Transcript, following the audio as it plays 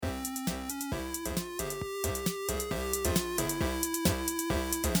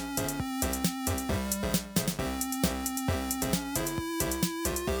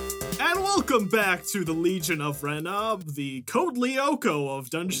Welcome back to the Legion of Renob, the Code Lyoko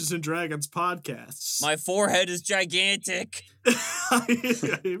of Dungeons & Dragons podcasts. My forehead is gigantic.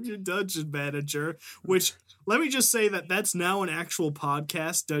 I am your dungeon manager, which, let me just say that that's now an actual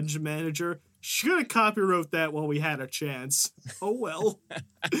podcast, Dungeon Manager. Should have copywrote that while we had a chance. Oh well.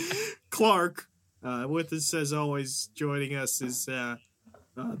 Clark, with us as always, joining us is the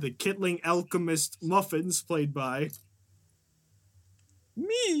Kittling Alchemist Muffins, played by...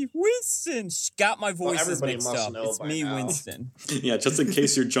 Me, Winston. Got my voices mixed up. It's me, now. Winston. Yeah, just in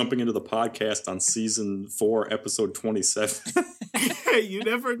case you're jumping into the podcast on season 4, episode 27. Hey, you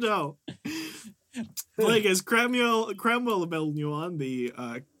never know. Like as Cramwell Melnuon, the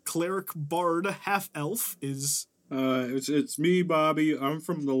cleric bard half elf, is. It's me, Bobby. I'm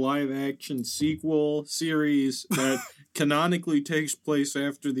from the live action sequel series that canonically takes place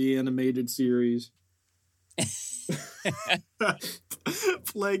after the animated series.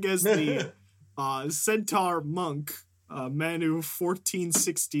 Playing as the centaur monk, Manu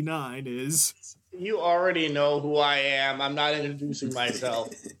 1469 is. You already know who I am. I'm not introducing myself.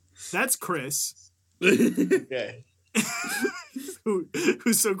 That's Chris. Okay. who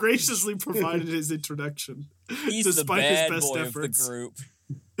so graciously provided his introduction. He's despite the bad his best boy efforts. of the group.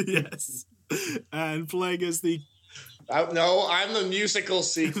 Yes. And playing as the No, I'm the musical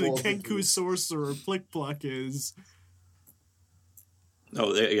sequel. the Kenku sorcerer Plick Pluck is.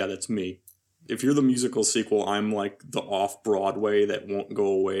 Oh, yeah, that's me. If you're the musical sequel, I'm like the off-Broadway that won't go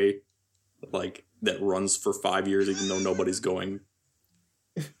away. Like, that runs for 5 years even though nobody's going.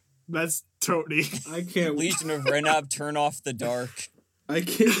 That's Tony. I can't wait. Legion of Renob, turn off the dark. I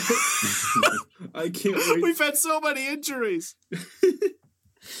can't. I can't wait. We've had so many injuries.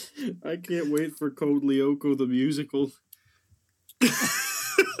 I can't wait for Code Lyoko the musical.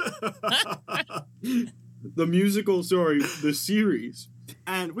 The musical, sorry, the series.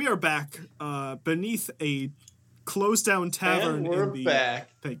 And we are back beneath a closed down tavern. And we're back.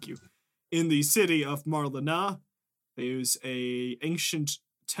 Thank you. In the city of Marla'na. There's a ancient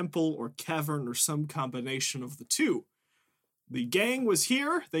temple or cavern or some combination of the two. The gang was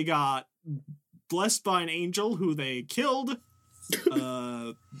here. They got blessed by an angel who they killed.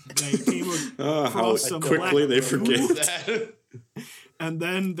 They came across How some quickly they black forget. And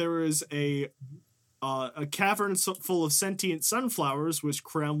then there is a cavern full of sentient sunflowers, which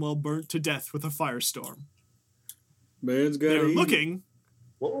Cramwell burnt to death with a firestorm. Man's got They're to eat. looking.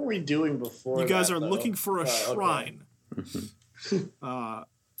 What were we doing before? You guys that, are though? looking for a Okay. shrine.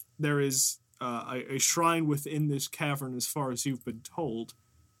 There is a shrine within this cavern, as far as you've been told,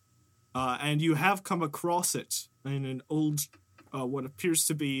 and you have come across it in an old, what appears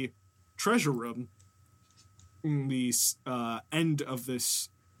to be treasure room in the end of this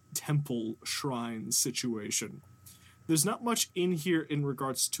temple shrine situation. There's not much in here in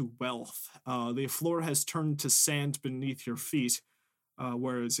regards to wealth. The floor has turned to sand beneath your feet,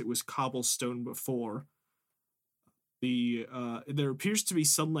 whereas it was cobblestone before. There appears to be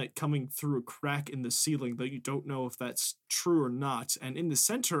sunlight coming through a crack in the ceiling, though you don't know if that's true or not. And in the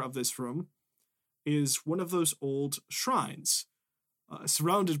center of this room is one of those old shrines,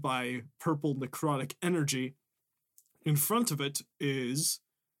 surrounded by purple necrotic energy. In front of it is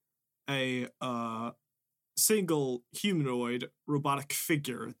a single humanoid robotic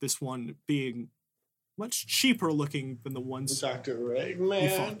figure, this one being much cheaper looking than the ones Dr. you Eggman.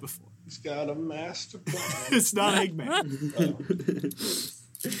 fought before. He's got a master plan. It's not Eggman.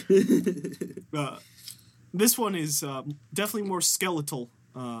 This one is definitely more skeletal,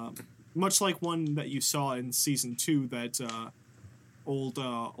 much like one that you saw in season 2 that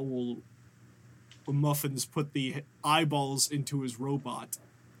old Muffins put the eyeballs into his robot.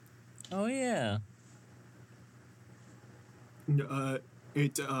 Oh, yeah.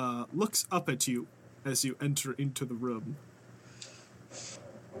 It looks up at you as you enter into the room.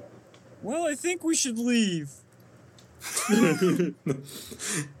 Well, I think we should leave.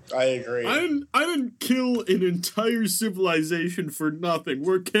 I agree. I didn't kill an entire civilization for nothing.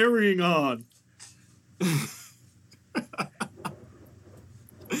 We're carrying on.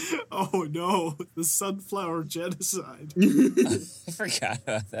 Oh no, the sunflower genocide. I forgot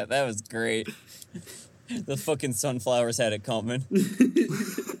about that. That was great. The fucking sunflowers had it coming.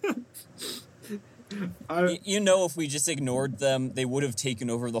 You know, if we just ignored them, they would have taken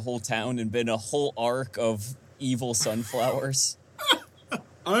over the whole town and been a whole arc of evil sunflowers.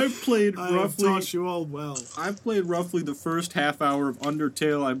 I've played I have roughly. taught you all well. I've played roughly the first half hour of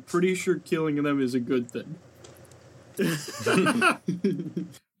Undertale. I'm pretty sure killing them is a good thing.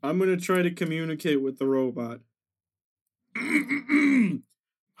 I'm gonna try to communicate with the robot.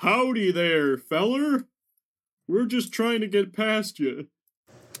 Howdy there, feller. We're just trying to get past you.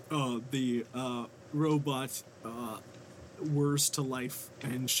 The robot whirs to life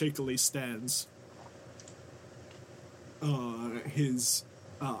and shakily stands. His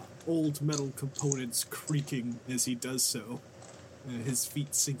old metal components creaking as he does so, his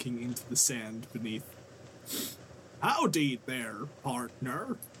feet sinking into the sand beneath. Howdy there,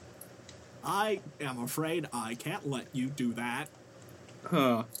 partner. I am afraid I can't let you do that.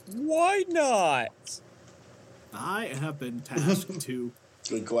 Why not? I have been tasked to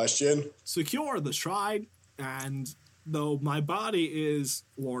Good question. secure the shrine, and though my body is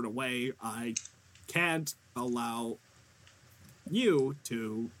worn away, I can't allow you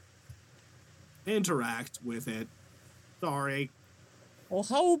to interact with it. Sorry. Well,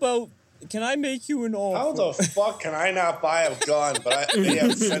 how about, can I make you an offer? How the fuck can I not buy a gun, but they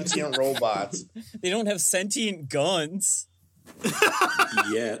have sentient robots? They don't have sentient guns.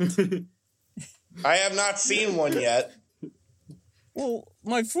 Yet. I have not seen one yet. Well,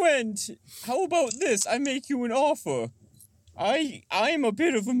 my friend, how about this? I make you an offer. I'm a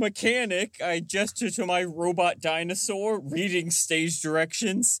bit of a mechanic. I gesture to my robot dinosaur, reading stage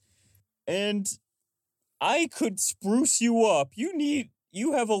directions, and I could spruce you up. You're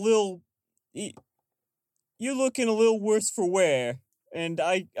looking a little worse for wear, and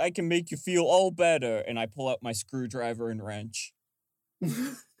I can make you feel all better. And I pull out my screwdriver and wrench.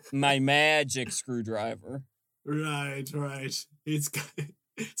 My magic screwdriver. Right. It's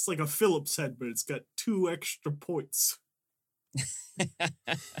like a Phillips head, but it's got 2 extra points.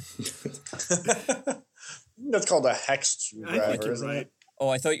 That's called a hex I screwdriver, think you're isn't right. it? Oh,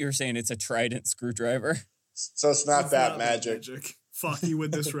 I thought you were saying it's a trident screwdriver. So it's not It's that not magic. Fuck you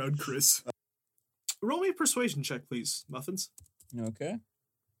with this round, Chris. Roll me a persuasion check, please, Muffins. Okay.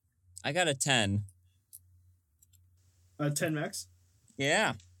 I got a 10. 10 max.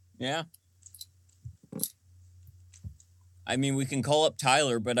 Yeah. I mean, we can call up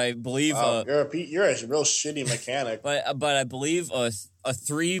Tyler, but I believe Wow, you're a real shitty mechanic. but I believe a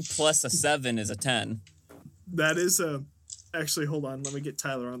 3 plus a 7 is a 10. That is actually, hold on, let me get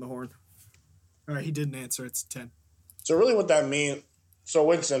Tyler on the horn. All right, he didn't answer. It's 10. So really what that means, so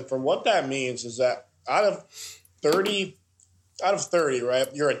Winston, from what that means is that out of 30, right,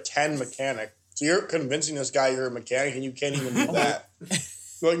 you're a 10 mechanic. So you're convincing this guy you're a mechanic and you can't even do that.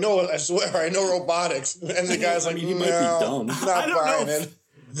 You're like, no, I swear, I know robotics. And the guy's like, he might be dumb. Not I don't buying know. it.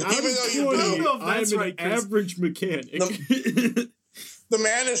 Even though you I don't do. know if that's I'm right, an Chris. average mechanic. The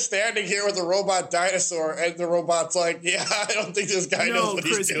man is standing here with a robot dinosaur, and the robot's like, yeah, I don't think this guy knows No, what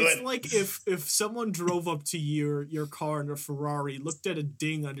Chris, he's doing. it's like if someone drove up to your car in a Ferrari, looked at a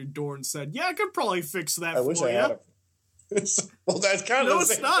ding on your door and said, yeah, I could probably fix that I for wish you. I had a... Well, that's kind No, of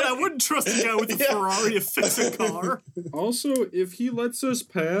it's not. I wouldn't trust a guy with a Yeah. Ferrari to fix a car. Also, if he lets us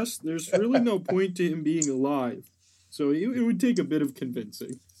pass, there's really no point to him being alive. So it would take a bit of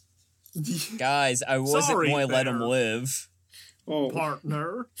convincing. Guys, I wasn't Sorry, going to let him Bear. live. Oh,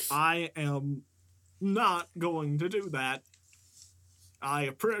 Partner, I am not going to do that. I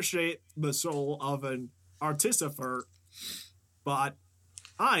appreciate the soul of an artificer, but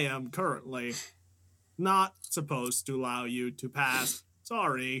I am currently not supposed to allow you to pass.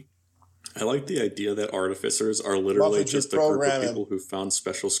 Sorry. I like the idea that artificers are literally Buffett, just a you group program of him. people who found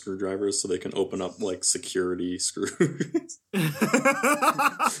special screwdrivers so they can open up like security screws.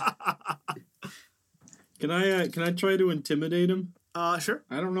 can I try to intimidate him? Sure.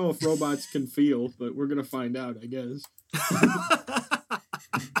 I don't know if robots can feel, but we're gonna find out, I guess.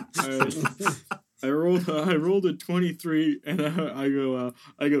 I rolled a 23, and I go.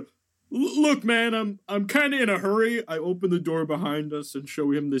 Look, man, I'm kind of in a hurry. I open the door behind us and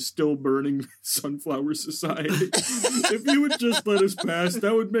show him the still burning Sunflower Society. If you would just let us pass,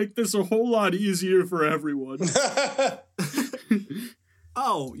 that would make this a whole lot easier for everyone.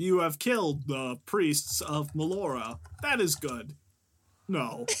 Oh, you have killed the priests of Melora. That is good.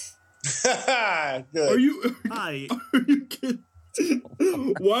 No. Good. Are you I kidding?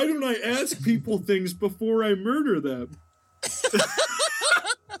 Why don't I ask people things before I murder them?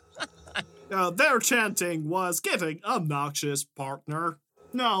 their chanting was getting obnoxious, partner.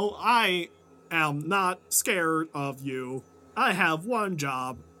 No, I am not scared of you. I have one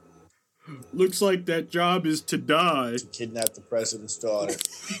job. Looks like that job is to die. Kidnap the president's daughter.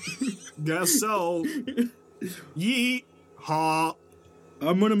 Guess so. Yee-haw.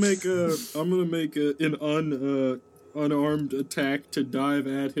 I'm gonna make an unarmed attack to dive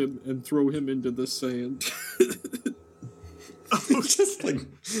at him and throw him into the sand. Just like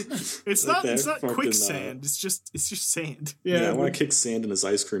It's like not that fucking, quicksand. It's just sand. yeah, I want to kick sand in his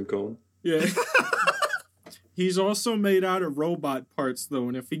ice cream cone. Yeah. He's also made out of robot parts, though,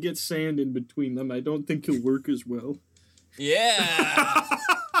 and if he gets sand in between them, I don't think he'll work as well. Yeah.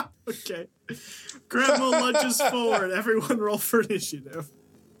 Okay. Grandma lunges forward. Everyone roll for initiative.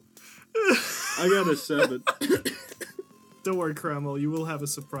 I got a 7. Don't worry, Cromwell. You will have a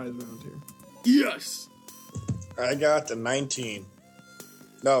surprise round here. Yes! I got a 19.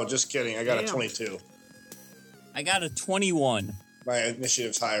 No, just kidding. I got a Damn. 22. I got a 21. My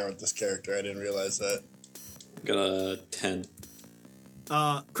initiative's higher with this character. I didn't realize that. Got a 10.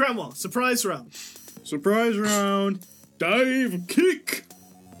 Cromwell, surprise round. Surprise round! Dive kick!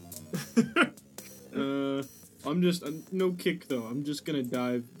 I'm just... no kick, though. I'm just gonna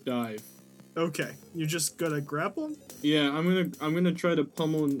dive. Okay. You're just gonna grapple him? Yeah, I'm gonna try to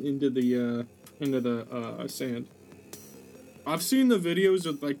pummel him into the sand. I've seen the videos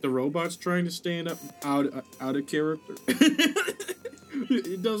of like the robots trying to stand up out of character.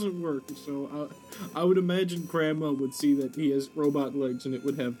 It doesn't work, so I would imagine Grandma would see that he has robot legs and it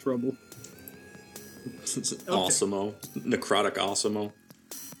would have trouble. Awesome-o. Necrotic awesome-o.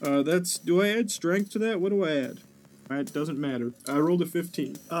 Do I add strength to that? What do I add? It doesn't matter. I rolled a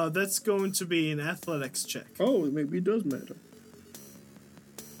 15. That's going to be an athletics check. Oh, maybe it does matter.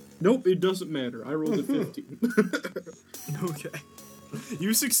 Nope, it doesn't matter. I rolled a 15. Okay.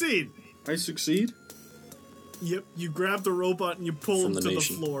 You succeed. I succeed? Yep, you grab the robot and you pull him From to the the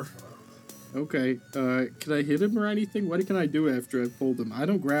nation. floor. Okay, can I hit him or anything? What can I do after I've pulled him? I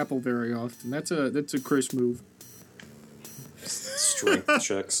don't grapple very often. That's a Chris move. Strength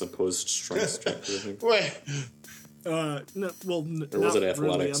checks, opposed strength check. I think. Wait. No, well, Or was not it athletics,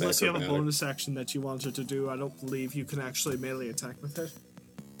 really. Unless you have a acrobatic? bonus action that you wanted to do, I don't believe you can actually melee attack with it.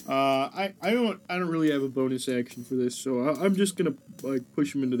 I don't really have a bonus action for this, so I'm just gonna like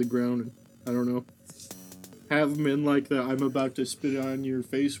push him into the ground and I don't know, have him in like the I'm about to spit on your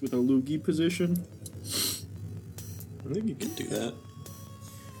face with a loogie position. I think you can do that.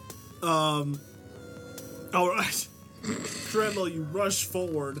 Alright. Tremel, you rush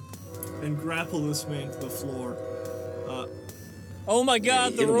forward and grapple this man to the floor. Oh my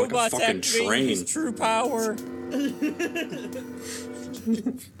god, hit the him like a robot's fucking activating his train. true power.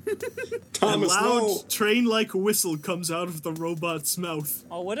 A Thomas, loud no! train-like whistle comes out of the robot's mouth.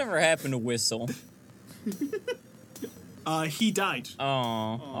 Oh, whatever happened to Whistle? He died. Oh,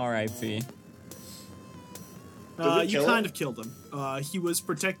 R.I.P. we You kill kind him? of killed him. He was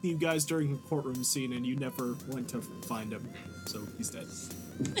protecting you guys during the courtroom scene, and you never went to find him, so he's dead.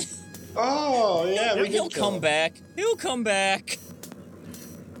 Oh, yeah, we He'll did kill come him. back. He'll come back.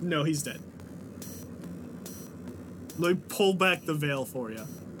 No, he's dead. Let me pull back the veil for you.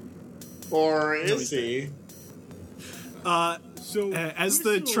 Or is he? So As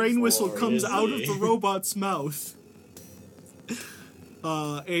the train whistle Or comes is out of he? the robot's mouth,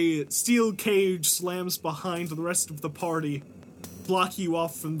 a steel cage slams behind the rest of the party, blocking you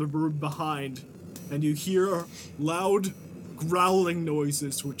off from the room behind, and you hear loud growling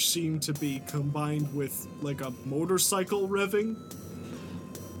noises which seem to be combined with like a motorcycle revving.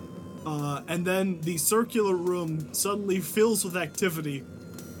 And then the circular room suddenly fills with activity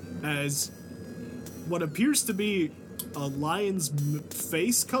as what appears to be a lion's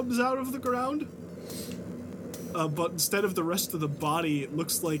face comes out of the ground. But instead of the rest of the body, it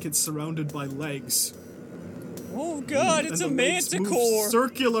looks like it's surrounded by legs. Oh god, it's a And the legs move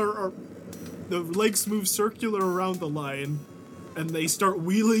manticore. the legs move circular around the lion, and they start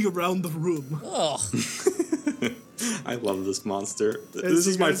wheeling around the room. Ugh. I love this monster. As This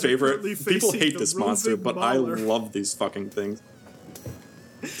you is my guys are favorite. currently People facing hate the this monster, roving but mauler. I love these fucking things.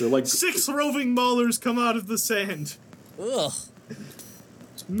 They're like 6 roving maulers come out of the sand. Ugh.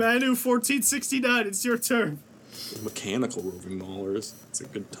 Manu 1469, it's your turn. mechanical roving maulers. It's a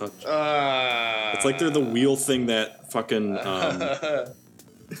good touch. It's It's like they're the wheel thing that fucking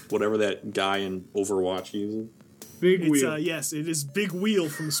whatever that guy in Overwatch uses. big It's wheel. yes, it is Big Wheel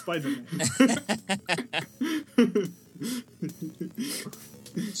from Spider-Man.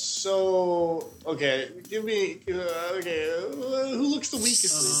 So, okay, give me. Okay, who looks the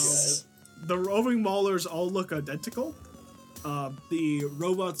weakest of these guys? The roving maulers all look identical. The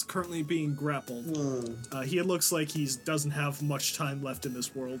robot's currently being grappled. He looks like he doesn't have much time left in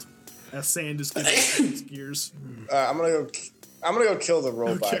this world, as sand is getting in his gears. I'm gonna go kill the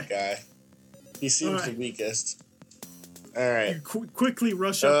robot Okay. guy. He seems Alright. the weakest. All right. You quickly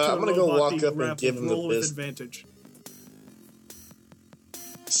rush up to I'm the gonna go robot walk being up and grappled. give him the Roll with bis- advantage.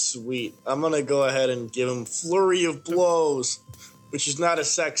 Sweet. I'm gonna go ahead and give him flurry of blows, which is not a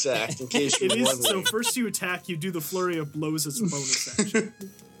sex act. In case you're It is, wondering. so first you attack, you do the flurry of blows as a bonus action.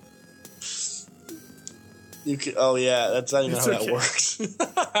 You can, oh yeah, that's not even It's how okay. that works.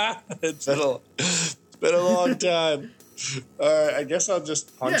 it's been a long time. All right, I guess I'll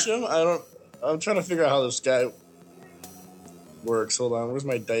just punch him. I'm trying to figure out how this guy. works. Hold on, where's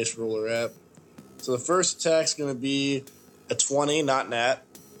my dice roller at? So the first attack's going to be a 20, not nat.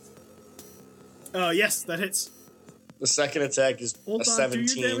 Yes, that hits. The second attack is Hold a on, 17.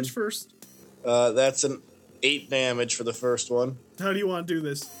 do your damage first. That's an 8 damage for the first one. How do you want to do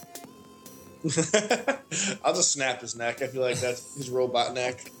this? I'll just snap his neck. I feel like that's his robot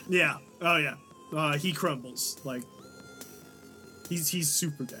neck. Yeah. Oh, yeah. He crumbles. Like, he's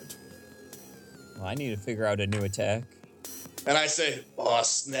super dead. Well, I need to figure out a new attack. And I say, oh,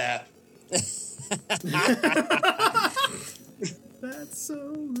 snap. That's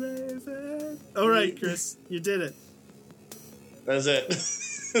so Raven. All right, Chris, you did it. That's it.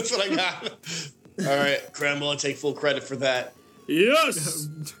 That's what I got. All right, Kreml, I take full credit for that. Yes.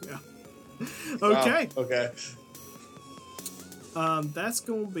 Yeah. Okay. Wow, okay. That's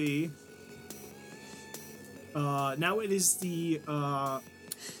gonna be. Now it is the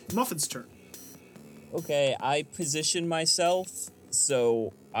Muffin's turn. Okay, I position myself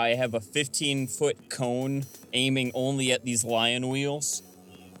so I have a 15-foot cone aiming only at these lion wheels.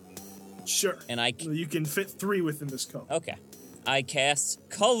 Sure. And I You can fit 3 within this cone. okay. I cast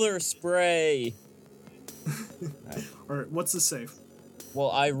color spray. All right. What's the save?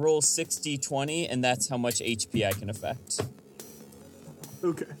 Well, I roll 60-20, and that's how much HP I can affect.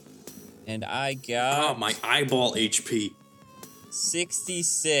 Okay. And I Oh, got my eyeball HP.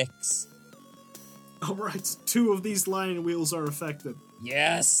 66. All right. 2 of these lion wheels are affected.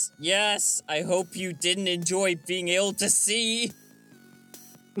 Yes, yes. I hope you didn't enjoy being able to see.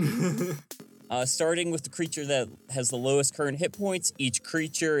 Starting with the creature that has the lowest current hit points, each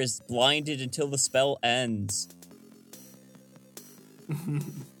creature is blinded until the spell ends.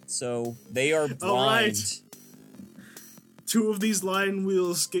 So they are blind. All right. 2 of these lion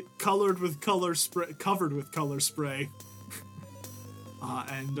wheels get covered with color spray,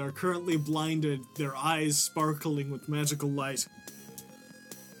 and are currently blinded. Their eyes sparkling with magical light.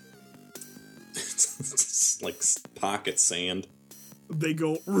 It's like pocket sand. They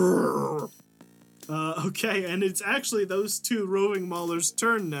go. "Roar." Okay, and it's actually those 2 roving maulers'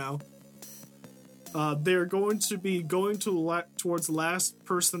 turn now. They're going to be going towards the last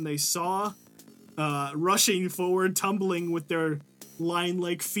person they saw, rushing forward, tumbling with their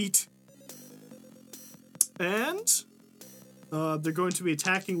lion-like feet. And they're going to be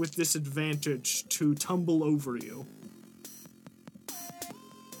attacking with disadvantage to tumble over you.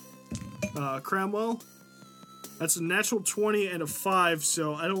 Cramwell, that's a natural 20 and a 5,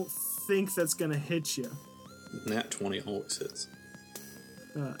 so I don't think that's going to hit you. Nat 20 always hits.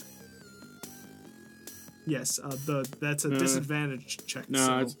 Yes, that's a disadvantage check. No,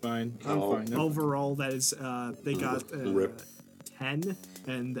 so it's fine. I'm fine. overall, that is they got Rip. 10,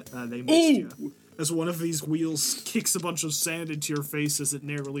 and they missed you. As one of these wheels kicks a bunch of sand into your face as it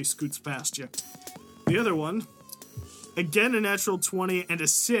narrowly scoots past you. The other one, again a natural 20 and a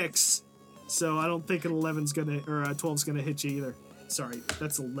 6, so I don't think an 11's gonna or a 12's gonna hit you either. Sorry,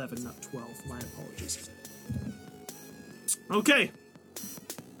 that's 11, not 12. My apologies. Okay.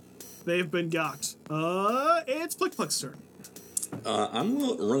 They've been got. It's Plick-Pluck's turn. I'm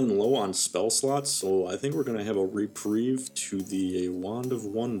running low on spell slots, so I think we're going to have a reprieve to the Wand of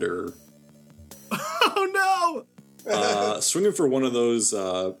Wonder. Oh no! Swinging for one of those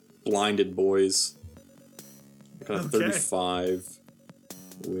blinded boys. Got a Okay. 35,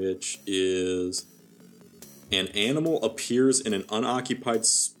 which is... An animal appears in an unoccupied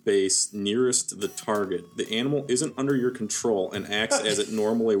space nearest the target. The animal isn't under your control and acts as it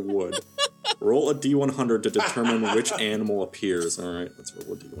normally would. Roll a D100 to determine which animal appears. All right, let's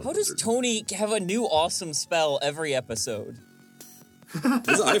roll a D100. How does Tony have a new awesome spell every episode?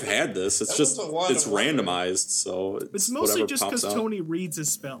 I've had this. It's That just was a wand it's of wonder. randomized, so It's mostly whatever just pops because out. Tony reads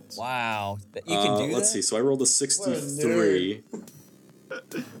his spells. Wow, you can do that. Let's see. So I rolled a 63.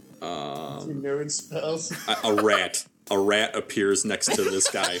 You nerd spells. A rat. A rat appears next to this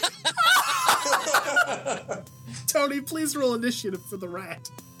guy. Tony, please roll initiative for the rat.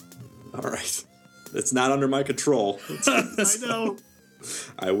 All right. It's not under my control. I know.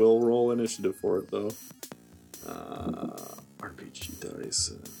 I will roll initiative for it, though. RPG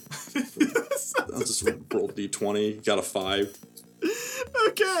dice. I'll just roll D20. Got a 5.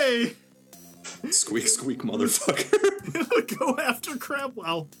 Okay. Squeak, squeak, motherfucker. Go after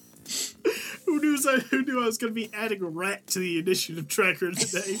Crabwell. Who knew I was going to be adding a rat to the initiative tracker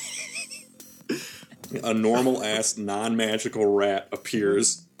today? A normal-ass, non-magical rat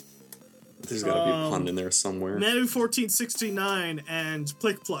appears. There's got to be a pun in there somewhere. Manu 1469 and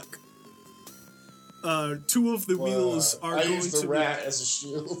Plick-Pluck. 2 of the wheels are I going use the to rat as a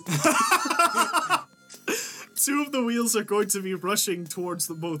shield. Two of the wheels are going to be rushing towards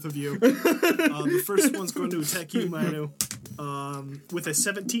the both of you. The first one's going to attack you, Manu, with a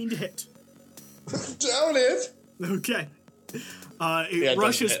 17 to hit. Down it. Okay. It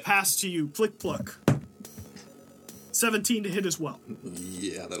rushes past to you. Plick pluck. 17 to hit as well.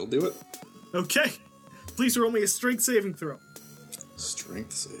 Yeah, that'll do it. Okay. Please roll me a strength saving throw.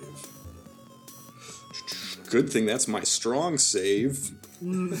 Strength save. Good thing that's my strong save.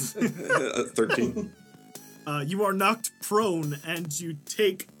 13. You are knocked prone and you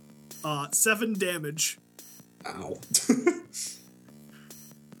take 7 damage. Ow.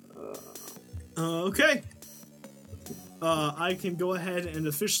 Okay. I can go ahead and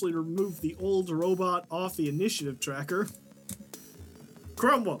officially remove the old robot off the initiative tracker.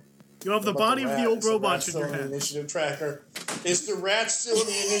 Cromwell, you have the body of the old robot in your hand. hand. Initiative tracker. Is the rat still in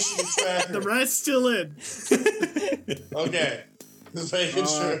the initiative tracker? The rat's still in. Okay. Just making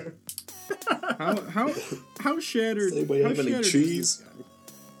sure. How shattered? Does anybody have any cheese?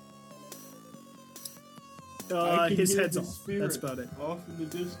 His head's off. That's about it. Off in the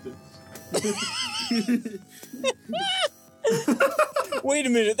distance. Wait a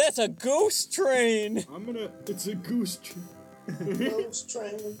minute, that's a ghost train! It's a goose train. Ghost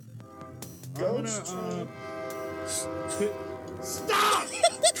train. Ghost train. Stop!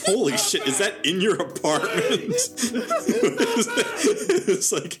 Holy shit, is that in your apartment?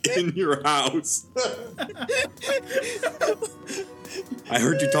 It's like in your house. I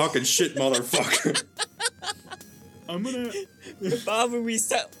heard you talking shit, motherfucker. Bob, we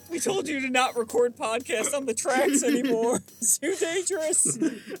told you to not record podcasts on the tracks anymore. It's too dangerous.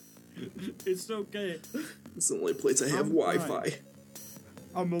 It's okay. It's the only place I have Wi-Fi.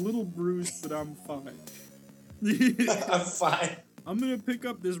 I'm a little bruised, but I'm fine. I'm fine. I'm gonna pick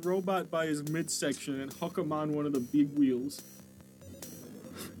up this robot by his midsection and hook him on one of the big wheels.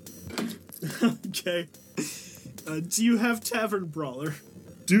 Okay. Do you have Tavern Brawler?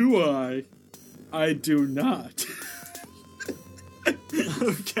 Do I? I do not.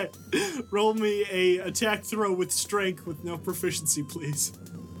 Okay. Roll me a attack throw with strength with no proficiency, please.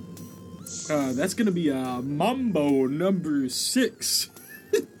 That's gonna be a Mambo number 6.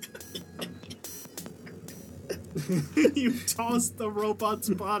 You toss the robot's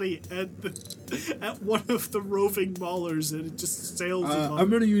body at one of the roving maulers and it just sails him I'm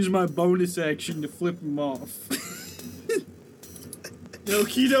gonna use my bonus action to flip him off.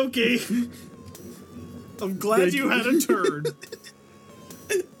 Okie dokie. I'm glad you had a turn.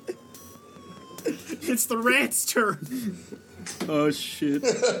 It's the rat's turn. Oh shit.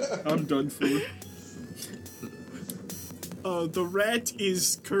 I'm done for. The rat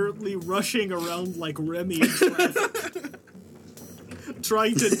is currently rushing around like Remy in traffic.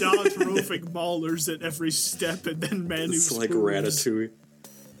 Trying to dodge roving maulers at every step and then Manu's It's like Ratatouille.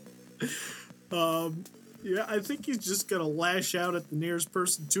 Yeah, I think he's just gonna lash out at the nearest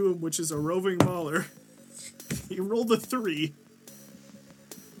person to him, which is a roving mauler. He rolled a 3.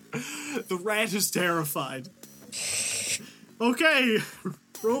 The rat is terrified. Okay,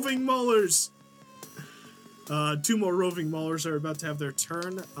 roving maulers. 2 more roving maulers are about to have their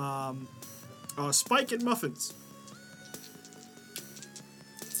turn. Spike and Muffins.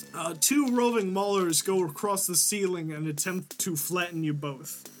 2 roving maulers go across the ceiling and attempt to flatten you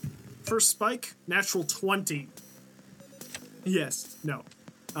both. First Spike, natural 20. Yes, no.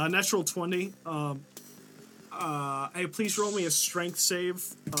 Natural 20. Hey, please roll me a strength save,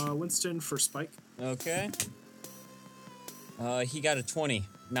 Winston, for Spike. Okay. He got a 20,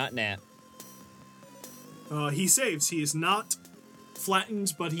 not nat. He saves. He is not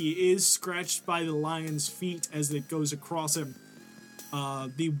flattened, but he is scratched by the lion's feet as it goes across him.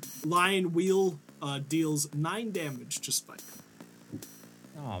 The lion wheel deals 9 damage to Spike.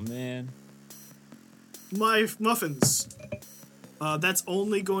 Oh, man. My Muffins. That's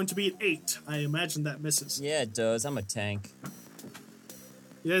only going to be an 8. I imagine that misses. Yeah, it does. I'm a tank.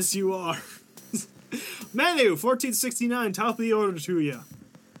 Yes, you are. Manu, 1469, top of the order to you.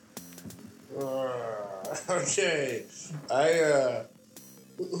 Okay.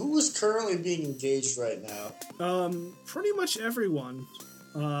 Who is currently being engaged right now? Pretty much everyone.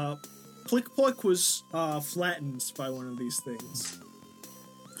 Plick Pluck was flattened by one of these things.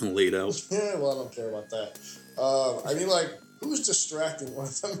 Laid out. Yeah, well, I don't care about that. I mean, like, who's distracting one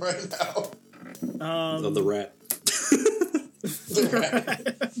of them right now? The rat.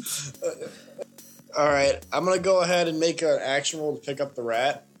 All right, I'm gonna go ahead and make an action roll to pick up the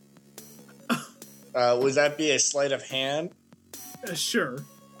rat. Would that be a sleight of hand? Sure.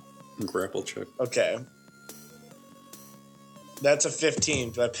 Grapple check. Okay. That's a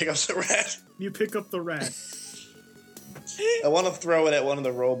 15. Do I pick up the rat? You pick up the rat. I want to throw it at one of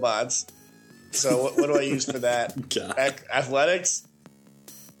the robots. So what do I use for that? God. Athletics?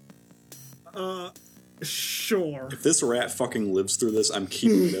 Sure. If this rat fucking lives through this, I'm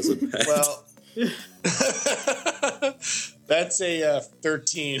keeping it as a pet. Well, that's a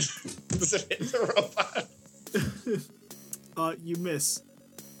 13. Does it hit the robot? You miss.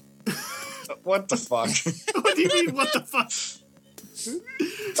 What the fuck? What do you mean, what the fuck?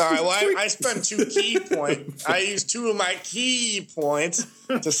 All right, well, I spent 2 key points. I used 2 of my key points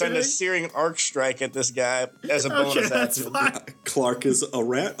to send a searing arc strike at this guy as a bonus that's action. fine. Clark, is a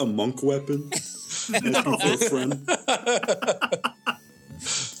rat a monk weapon? Asking for a friend.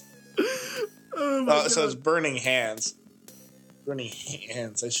 Oh my So it's God. burning hands. Burning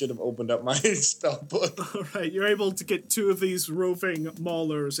hands. I should have opened up my spell book. All right, you're able to get 2 of these roving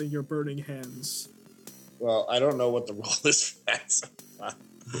maulers in your burning hands. Well, I don't know what the roll is for that. So.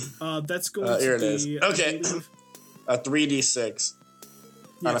 That's going Here to it is. be... Okay. I believe, A 3d6.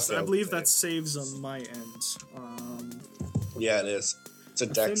 yes, I failed believe save. that saves on my end. Yeah, it is. It's a A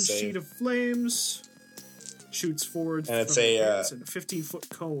dex thin sheet save. of flames shoots forward And it's from a, the hands in a 15-foot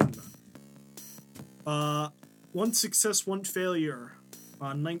cone. 1 success, 1 failure.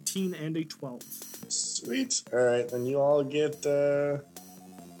 19 and a 12. Sweet. All right, then you all get.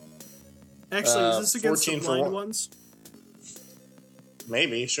 Actually, is this against the 14 for blind one. ones?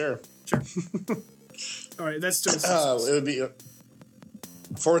 Maybe, sure. Sure. All right, that's still a It success. would be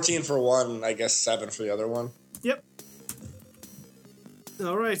 14 for one, I guess 7 for the other one. Yep.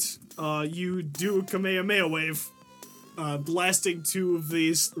 All right. You do a Kamehameha wave, blasting 2 of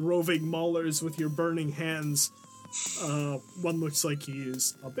these roving maulers with your burning hands. One looks like he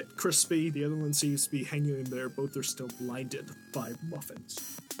is a bit crispy. The other one seems to be hanging in there. Both are still blinded by muffins.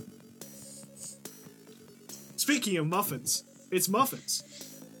 Speaking of muffins, it's muffins.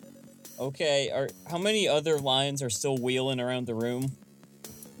 Okay, how many other lions are still wheeling around the room?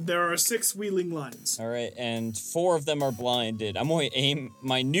 There are 6 wheeling lines. All right, and 4 of them are blinded. I'm going to aim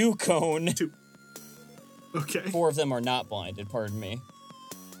my new cone. 2. Okay, 4 of them are not blinded, pardon me.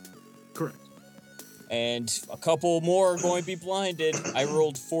 correct. And a couple more are going to be blinded. I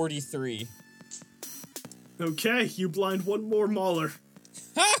rolled 43. Okay, you blind 1 more mauler.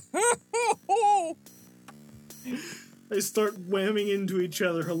 They start whamming into each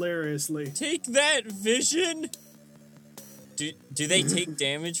other hilariously. Take that, Vision! Do they take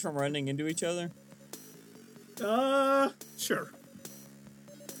damage from running into each other? Sure.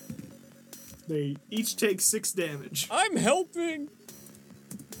 They each take 6 damage. I'm helping!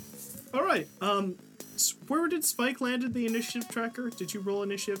 Alright, where did Spike land in the initiative tracker? Did you roll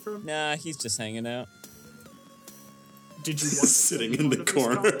initiative for him? Nah, he's just hanging out. Did you want Sitting in the part of this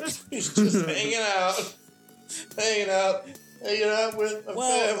corner. combat? He's just hanging out. Hanging out with my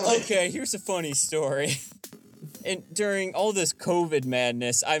Well, family. okay, here's a funny story. And during all this COVID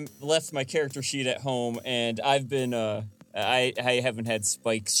madness, I left my character sheet at home, and I've been, I haven't had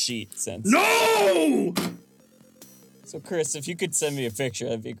Spike's sheet since. No! So, Chris, if you could send me a picture,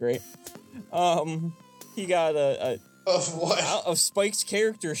 that'd be great. He got Of what? of Spike's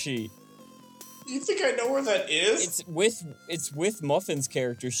character sheet. You think I know where that is? It's with Muffin's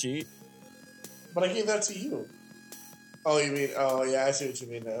character sheet. But I gave that to you. Oh, you mean? Oh, yeah, I see what you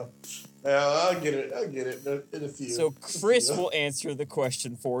mean now. Yeah, I'll get it in a few. So Chris will answer the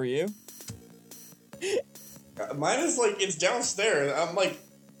question for you. Mine is like it's downstairs. I'm like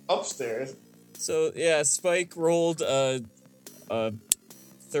upstairs. So yeah, Spike rolled a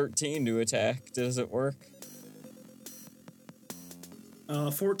 13 to attack. Does it work?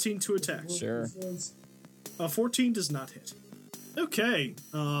 14 to attack. Sure. 14 does not hit. Okay,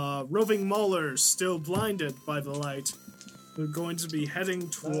 roving maulers still blinded by the light. They're going to be heading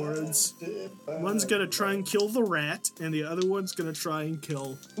towards... One's gonna try and kill the rat, and the other one's gonna try and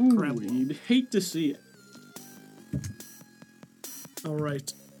kill Ooh, Kremlin. you'd hate to see it.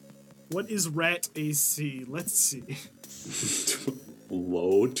 Alright. What is rat AC? Let's see.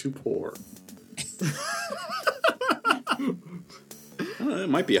 Low to poor. It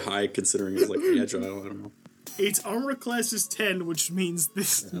might be high considering it's like agile. I don't know. Its armor class is 10, which means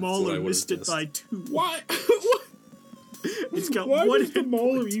this what I mauler would've missed it guessed. by 2. Why? It's got Why 1 does the hit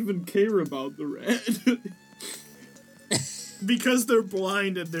mauler point. even care about the rat? Because they're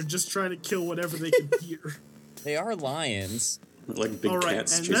blind and they're just trying to kill whatever they can hear. They are lions. Like big Alright,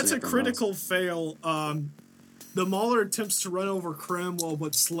 cats and chasing that's a after critical fail. The mauler attempps to run over Cramwell,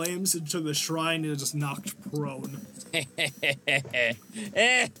 but slams into the shrine and is just knocked prone.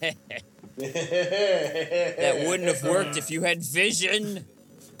 That wouldn't have worked if you had vision.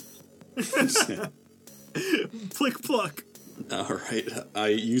 Plick pluck. mouse. All right, I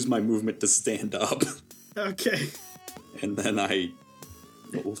use my movement to stand up, Okay. and then I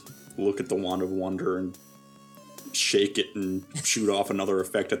look at the Wand of Wonder and shake it and shoot off another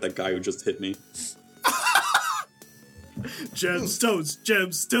effect at that guy who just hit me.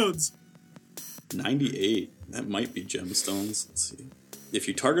 Gemstones. 98. That might be gemstones. Let's see. If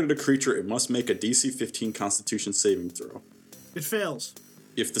you targeted a creature, it must make a DC 15 Constitution saving throw. It fails.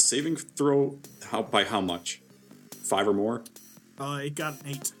 If the saving throw, by how much? 5 or more? It got an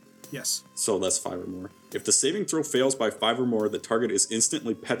 8. Yes. So that's 5 or more. If the saving throw fails by 5 or more, the target is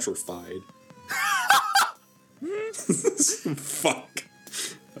instantly petrified. Fuck.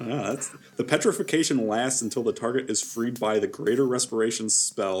 The petrification lasts until the target is freed by the Greater Respiration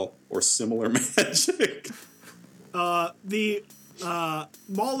spell or similar magic. The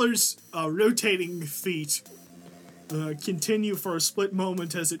Mauler's rotating feet continue for a split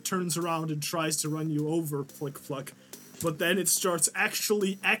moment as it turns around and tries to run you over, Flick Pluck. But then it starts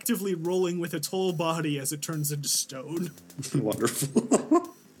actually actively rolling with its whole body as it turns into stone. Wonderful.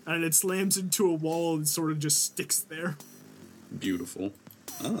 And it slams into a wall and sort of just sticks there. Beautiful.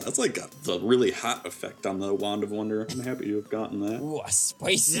 Oh, that's like the really hot effect on the Wand of Wonder. I'm happy you have gotten that. Ooh, a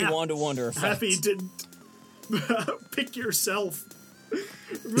spicy Wand of Wonder effect. Happy you didn't pick yourself.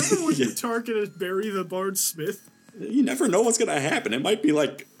 Remember when you targeted Barry the Bardsmith? You never know what's going to happen. It might be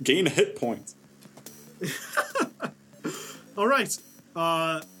like gain hit points. All right.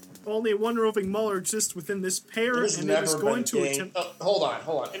 Only one roving Mauler exists within this pair, and it is going to attempt... hold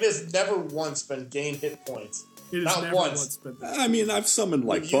on. It has never once been gain hit points. It has never once been that. I mean, I've summoned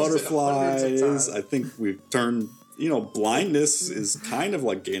like butterflies. I think we've turned... blindness is kind of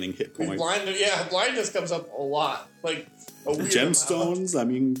like gaining hit points. Blindness comes up a lot. Like a weird gemstones. amount.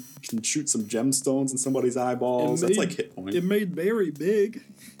 I mean, you can shoot some gemstones in somebody's eyeballs. That's like hit points. It made Barry big.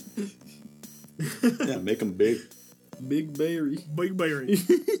 Yeah, make them big. Big Barry. Big Barry.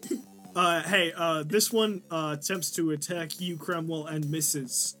 This one attempts to attack you, Cromwell, and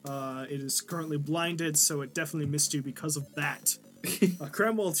misses. It is currently blinded, so it definitely missed you because of that.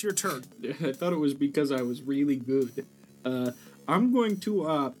 Cromwell, it's your turn. I thought it was because I was really good. I'm going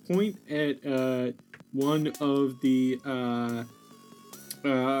to point at one of the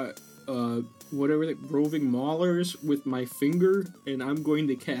roving maulers with my finger, and I'm going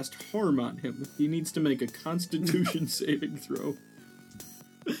to cast harm on him. He needs to make a Constitution saving throw.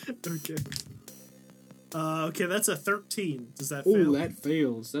 Okay. Okay, that's a 13. Does that fail? fail? Oh, that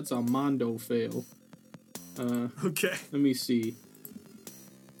fails. That's a Mondo fail. Okay. Let me see.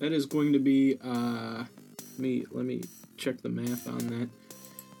 That is going to be, let me check the math on that.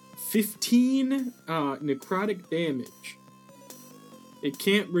 15 necrotic damage. It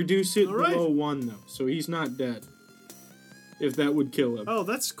can't reduce it below 1, though, so he's not dead. If that would kill him. Oh,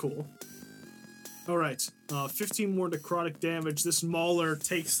 that's cool. Alright, 15 more necrotic damage. This Mauler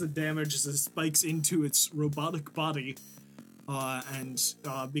takes the damage as it spikes into its robotic body and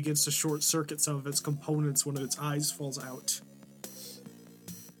begins to short-circuit some of its components when its eyes falls out.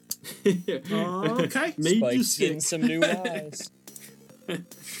 Okay. Spike's getting some new eyes.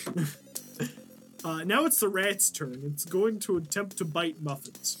 Now it's the rat's turn. It's going to attempt to bite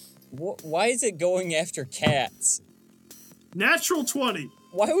Muffins. Why is it going after cats? Natural 20.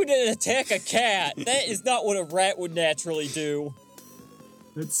 Why would it attack a cat? That is not what a rat would naturally do.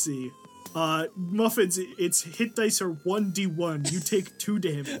 Let's see. Muffins, its hit dice are 1d1. You take 2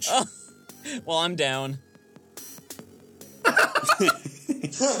 damage. Well, I'm down. How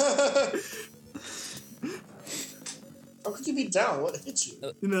could you be down? What hit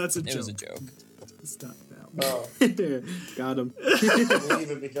you? No, that's a joke. It was a joke. It's not down. Oh. Got him. I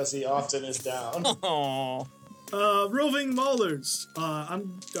believe it because he often is down. Aww. Roving Maulers.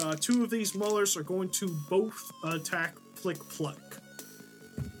 Two of these Maulers are going to both attack Flick Pluck.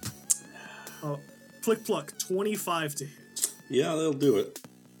 Flick Pluck, 25 to hit. Yeah, they'll do it.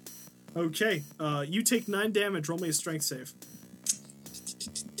 Okay, you take 9 damage. Roll me a strength save.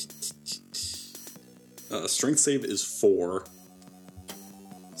 Strength save is 4.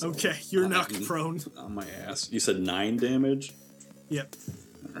 So okay, you're knocked prone. On my ass. You said 9 damage? Yep.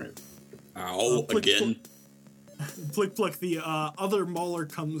 Alright. Ow, again. Flick Pluck, the other Mauler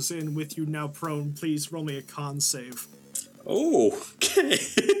comes in with you now prone. Please roll me a con save. Oh, okay.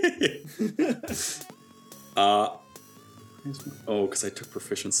 Because I took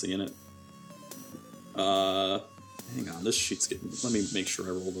proficiency in it. Hang on, this sheet's getting... Let me make sure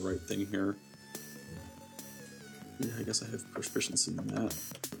I roll the right thing here. Yeah, I guess I have proficiency in that.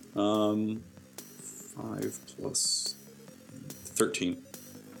 5 plus 13.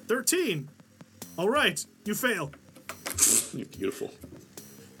 13! Alright, you fail. You're beautiful.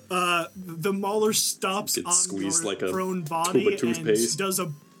 The Mauler stops on squeezed your like a prone body tube of toothpaste. and does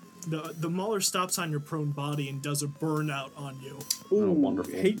a The mauler stops on your prone body and does a burnout on you. Oh,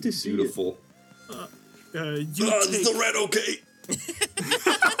 wonderful. Hate to see Beautiful. You Is the red okay?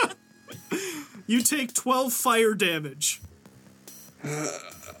 you take 12 fire damage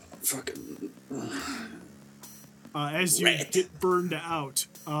Fucking. as you get burned out,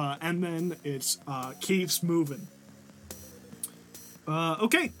 and then it keeps moving.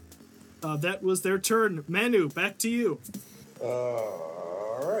 Okay, that was their turn. Manu, back to you.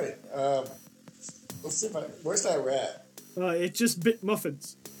 All right. Let's see if where's that rat? It just bit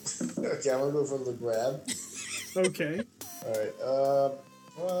Muffins. Okay, I'm gonna go for the grab. Okay. All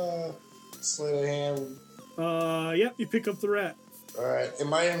right. Sleight of hand. Yep, you pick up the rat. All right.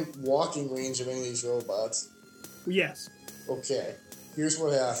 Am I in walking range of any of these robots? Yes. Okay. Here's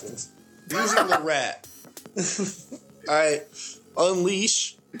what happens. Using the rat, I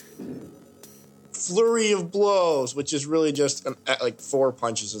unleash flurry of blows, which is really just like 4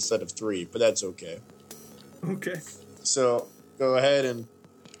 punches instead of 3, but that's okay. Okay. So go ahead and.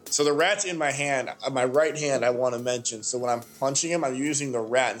 So the rat's in my hand, my right hand. I want to mention. So when I'm punching him, I'm using the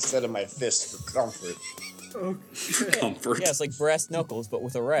rat instead of my fist for comfort. Okay. Comfort. Yeah, it's like brass knuckles, but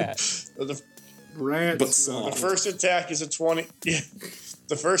with a rat. So the Rats. But The soft. first attack is a 20. Yeah.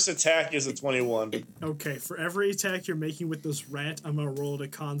 The first attack is a 21. Okay, for every attack you're making with this rat, I'm gonna roll a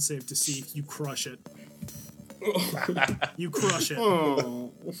con save to see if you crush it. You crush it.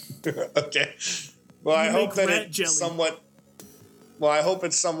 Oh. Okay. Well, I You hope make that rat it jelly. somewhat. Well, I hope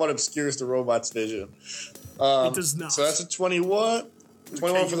it somewhat obscures the robot's vision. It does not. So that's a 21.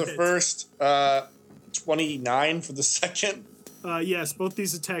 21 for you the hit. first. 29 for the second. Yes, both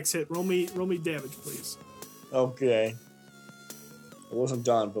these attacks hit. Roll me damage, please. Okay. It wasn't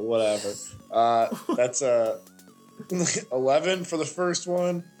done, but whatever. That's a 11 for the first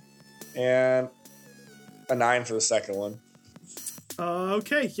one, and a 9 for the second one.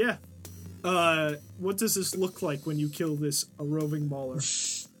 Okay, yeah. What does this look like when you kill this roving mauler?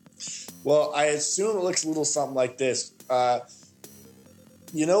 Well, I assume it looks a little something like this.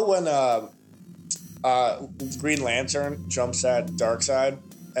 You know when Green Lantern jumps at Darkseid,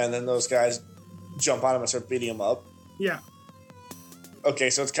 and then those guys jump on him and start beating him up? Yeah.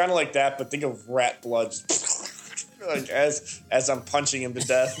 Okay, so it's kind of like that, but think of rat blood just like as I'm punching him to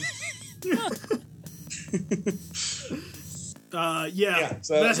death. Yeah,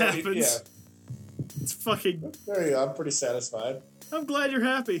 so that so happens. Yeah, It's fucking... there you go. I'm pretty satisfied. I'm glad you're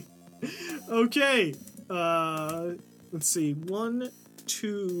happy. Okay. Let's see. 1,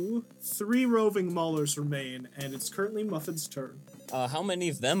 2, 3 roving maulers remain, and it's currently Muffin's turn. How many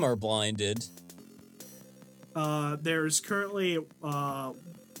of them are blinded? There's currently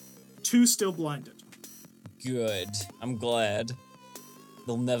 2 still blinded. Good. I'm glad.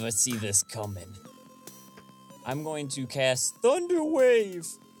 They'll never see this coming. I'm going to cast Thunder Wave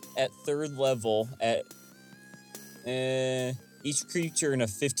at 3rd level at each creature in a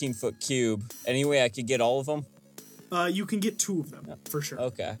 15-foot cube. Any way I could get all of them? You can get 2 of them, for sure.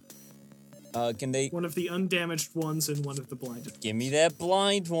 Okay. Can they... One of the undamaged ones and one of the blinded. Give me that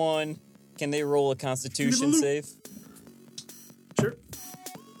blind one. Can they roll a Constitution save? Sure.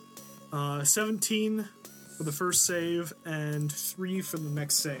 17 for the first save and 3 for the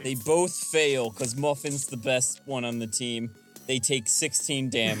next save. They both fail, because Muffin's the best one on the team. They take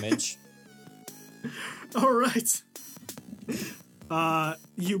 16 damage. All right.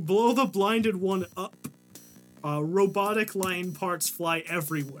 You blow the blinded one up. Robotic lion parts fly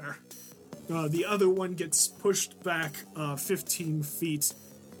everywhere. The other one gets pushed back 15 feet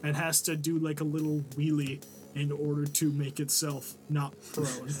and has to do like a little wheelie in order to make itself not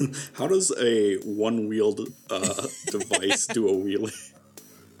prone. How does a one-wheeled device do a wheelie?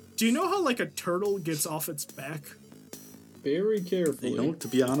 Do you know how like a turtle gets off its back? Very carefully. You know, to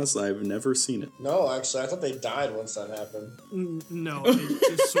be honest, I've never seen it. No, actually, I thought they died once that happened. No, they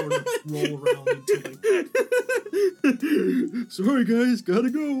just sort of roll around until they... Sorry, guys, gotta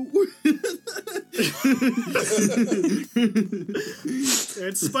go.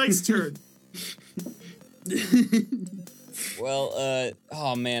 It's Spike's turn. Well,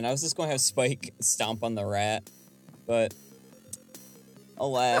 oh man, I was just going to have Spike stomp on the rat, but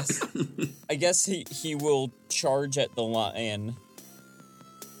alas, I guess he will charge at the lion.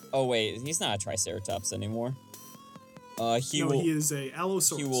 Oh wait, he's not a Triceratops anymore. He is a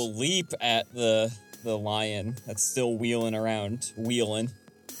Allosaurus. He will leap at the lion that's still wheeling around,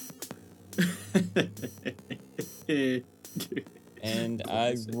 and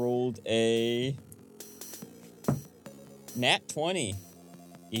I rolled a nat 20.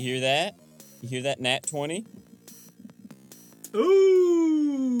 You hear that? You hear that nat 20?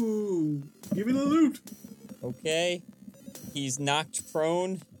 Ooh! Give me the loot. Okay. He's knocked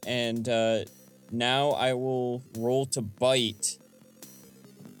prone And now I will roll to bite.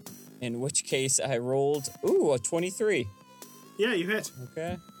 In which case I rolled, a 23. Yeah, you hit.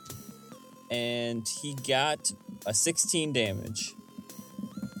 Okay. And he got a 16 damage.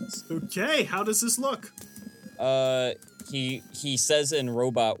 Okay, how does this look? He says in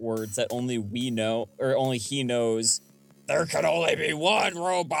robot words that only we know, or only he knows, there can only be one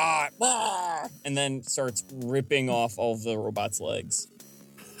robot! Ah! And then starts ripping off all of the robot's legs.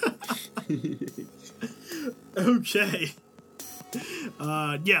 Okay.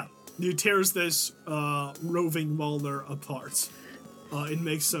 Yeah, he tears this roving mauler apart. It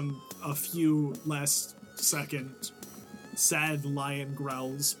makes a few last second sad lion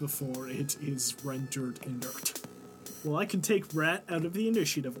growls before it is rendered inert. Well, I can take Rat out of the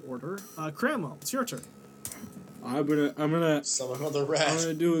initiative order. Cramwell, it's your turn. I'm gonna Summon another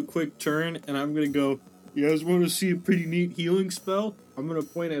rat. do a quick turn, and I'm gonna go. You guys want to see a pretty neat healing spell? I'm gonna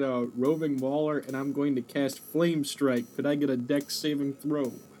point at a roving mauler, and I'm going to cast Flame Strike. Could I get a Dex saving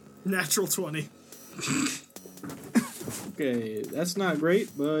throw? Natural 20. Okay, that's not great,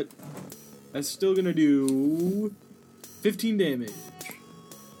 but that's still gonna do 15 damage.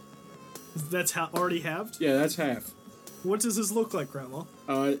 That's already halved? Yeah, that's half. What does this look like, Cramwell?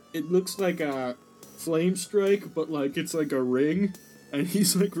 It looks like a Flame Strike, but like it's like a ring, and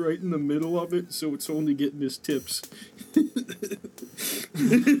he's like right in the middle of it, so it's only getting his tips.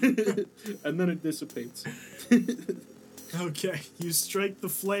 And then it dissipates. Okay, you strike the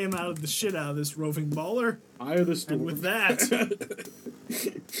flame out of the shit out of this roving mauler. Eye of the storm. And with that,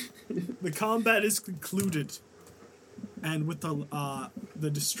 the combat is concluded. And with the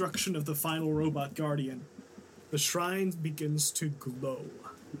destruction of the final robot guardian, the shrine begins to glow.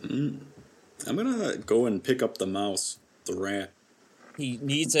 I'm gonna go and pick up the mouse, the rat. He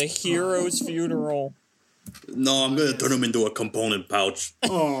needs a hero's funeral. No, I'm gonna turn him into a component pouch.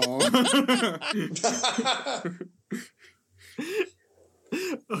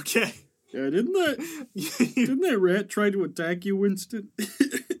 Okay. Yeah, didn't that rat try to attack you, Winston?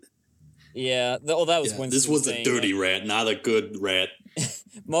 Yeah, that was Winston. This was a saying dirty rat, not a good rat.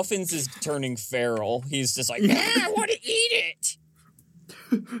 Muffins is turning feral. He's just like, I want to eat it!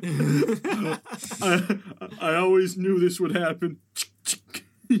 I always knew this would happen.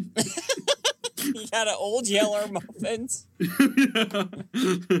 You got an old yeller Muffins?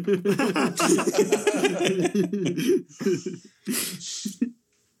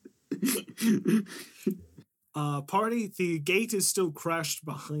 Party, the gate is still crashed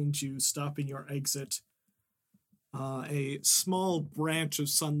behind you, stopping your exit. A small branch of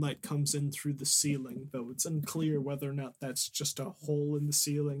sunlight comes in through the ceiling, though it's unclear whether or not that's just a hole in the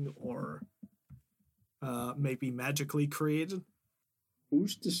ceiling or maybe magically created.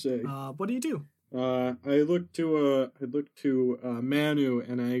 Who's to say? What do you do? I look to Manu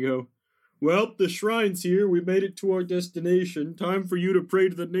and I go, well, the shrine's here. We made it to our destination. Time for you to pray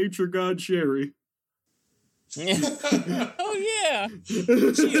to the nature god Sherry. Oh yeah,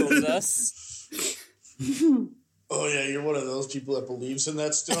 shields us. Oh yeah, you're one of those people that believes in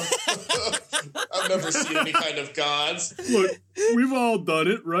that stuff. I've never seen any kind of gods. Look, we've all done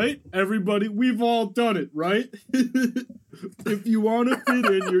it, right? Everybody, we've all done it, right? If you want to fit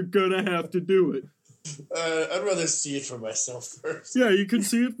in, you're gonna have to do it. I'd rather see it for myself first. Yeah, you can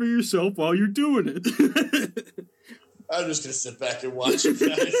see it for yourself while you're doing it. I'm just gonna sit back and watch you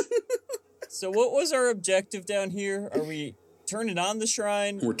guys. So what was our objective down here? Are we turning on the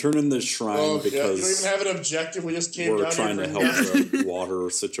shrine? We're turning the shrine You don't because even have an objective. We just came we're down trying here to for help the water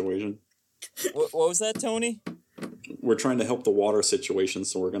situation. What was that, Tony? We're trying to help the water situation,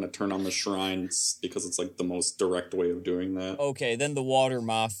 so we're going to turn on the shrines because it's like the most direct way of doing that. Okay, then the water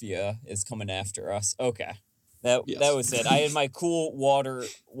mafia is coming after us. Okay. That Yes. was it. I had my cool water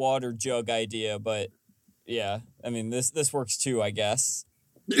jug idea, but yeah, I mean this works too, I guess.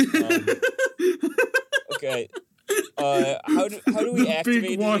 Okay. How do we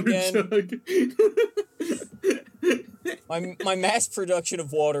activate it again? My mass production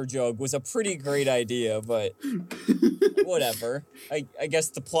of water jug was a pretty great idea, but whatever. I guess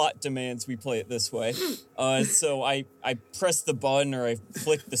the plot demands we play it this way. So I press the button, or I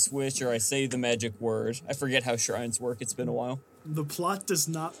flick the switch, or I say the magic word. I forget how shrines work. It's been a while. The plot does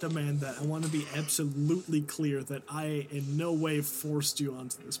not demand that. I want to be absolutely clear that I in no way forced you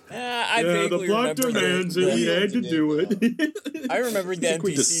onto this path. I the vaguely plot remember demands it. We had to do it. I remember the think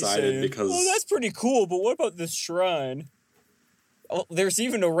we NPC decided saying, because- "Oh, that's pretty cool, but what about this shrine? Oh, there's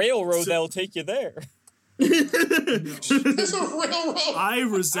even a railroad that'll take you there." There's a railroad. I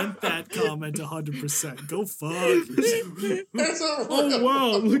resent that comment 100%. Go fuck yourself. There's a Oh railroad.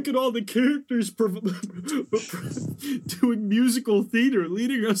 wow, look at all the characters doing musical theater,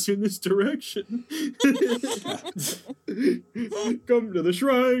 leading us in this direction. Come to the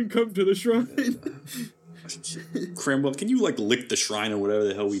shrine, come to the shrine. Cramwell, can you like lick the shrine or whatever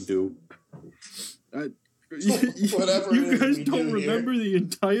the hell we do? Whatever You it is guys we don't do here. remember the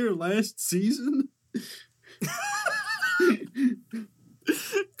entire last season?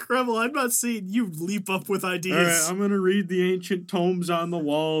 Kreml, I'm not seeing you leap up with ideas. Alright, I'm gonna read the ancient tomes on the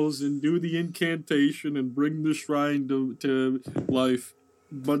walls and do the incantation and bring the shrine to life.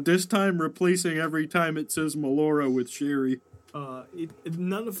 But this time replacing every time it says Melora with Sherry.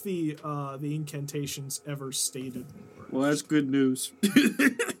 None of the incantations ever stated. Well, that's good news.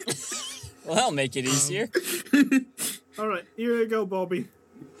 Well, that'll make it easier. All right, here you go, Bobby.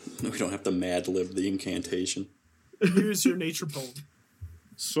 We don't have to mad lib the incantation. Here's your nature poem.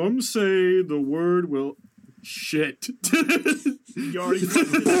 Some say the word will... Shit. You already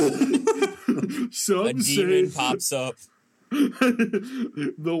fucking A Some say demon pops up.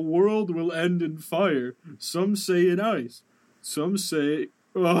 the world will end in fire. Some say in ice. Some say...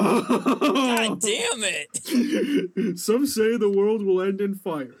 God damn it! Some say the world will end in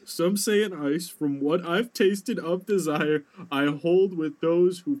fire. Some say in ice. From what I've tasted of desire, I hold with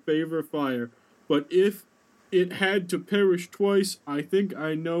those who favor fire. But if it had to perish twice, I think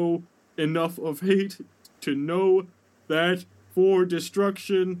I know enough of hate to know that for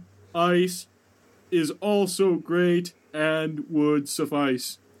destruction, ice is also great and would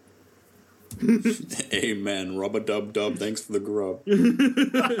suffice. Amen. Rub-a-dub-dub. Thanks for the grub.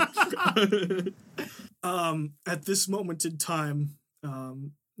 At this moment in time,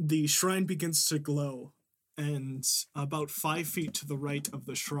 the shrine begins to glow, and about 5 feet to the right of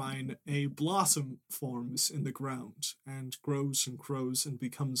the shrine, a blossom forms in the ground and grows and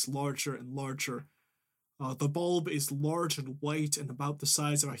becomes larger and larger. The bulb is large and white and about the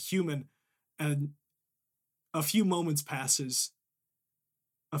size of a human, and a few moments pass,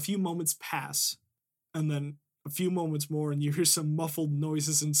 and then a few moments more, and you hear some muffled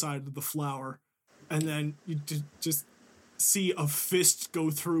noises inside of the flower, and then you just see a fist go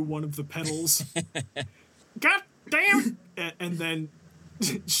through one of the petals. God damn! And then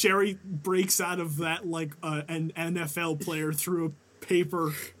Sherry breaks out of that like an NFL player through a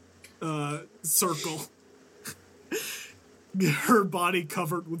paper circle. Her body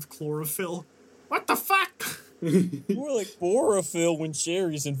covered with chlorophyll. What the fuck? More like Borophyll when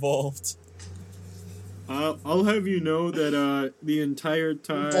Sherry's involved. I'll have you know that the entire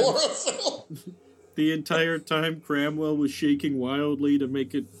time... Borophyll. The entire time, Cramwell was shaking wildly to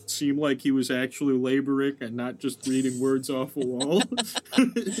make it seem like he was actually laboring and not just reading words off a wall.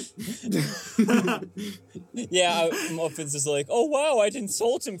 Yeah, Muffin's is like, oh wow, I'd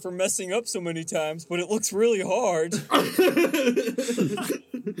insult him for messing up so many times, but it looks really hard.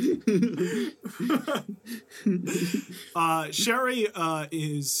 Sherry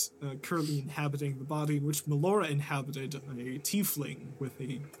is currently inhabiting the body in which Melora inhabited, a tiefling with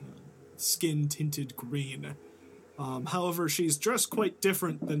a skin tinted green. However, she's dressed quite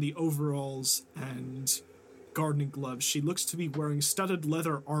different than the overalls and gardening gloves. She looks to be wearing studded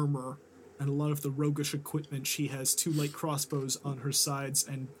leather armor and a lot of the roguish equipment. She has 2 light crossbows on her sides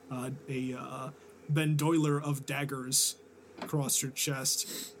and a bandoiler of daggers across her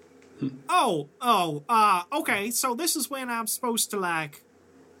chest. Okay, so this is when I'm supposed to, like,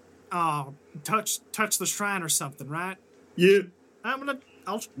 touch the shrine or something, right? Yeah.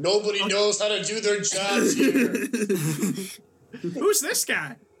 Nobody knows how to do their jobs here. Who's this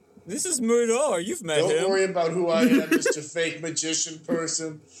guy? This is Murdar, you've met him. Don't worry about who I am, Mr. Fake Magician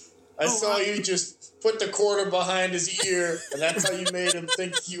person. I saw you just put the quarter behind his ear, and that's how you made him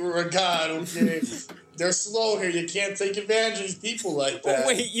think you were a god, okay? They're slow here. You can't take advantage of these people like that. Oh,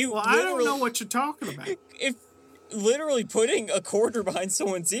 wait, you Well, I don't know what you're talking about. If literally putting a quarter behind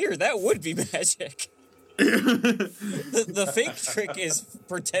someone's ear, that would be magic. The fake trick is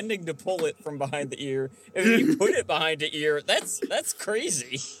pretending to pull it from behind the ear. If you put it behind the ear, that's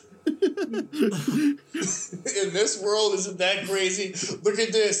crazy. In this world, isn't that crazy? Look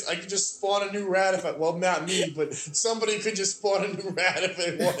at this. I could just spawn a new rat if I... Well, not me, but somebody could just spawn a new rat if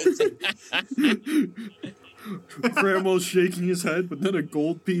they wanted to. Cramwell's shaking his head, but then a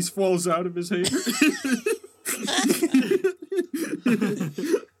gold piece falls out of his hand.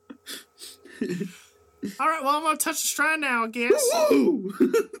 All right, well, I'm gonna touch the shrine now, I guess.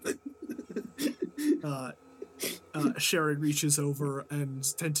 Sherry reaches over and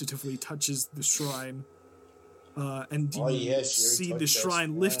tentatively touches the shrine. And you Oh, yeah, Sherry see touched the that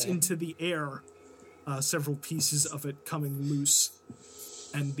shrine lift shrine. into the air. several pieces of it coming loose,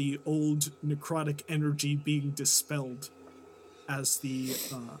 and the old necrotic energy being dispelled as the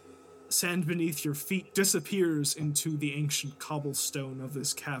sand beneath your feet disappears into the ancient cobblestone of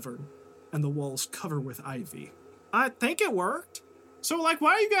this cavern, and the walls cover with ivy. I think it worked. So, like,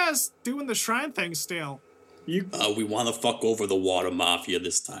 why are you guys doing the shrine thing still? We want to fuck over the water mafia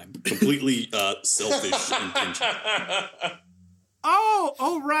this time. Completely selfish intention.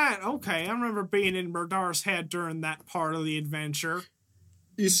 Oh, right. Okay, I remember being in Murdar's head during that part of the adventure.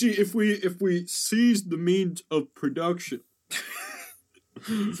 You see, if we seize the means of production,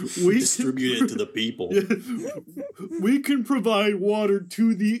 we distribute it to the people. We can provide water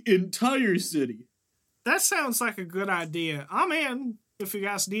to the entire city. That sounds like a good idea. I'm in. If you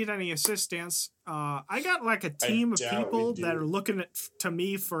guys need any assistance, I got like a team of people that are looking to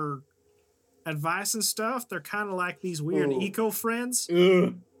me for advice and stuff. They're kind of like these weird eco friends.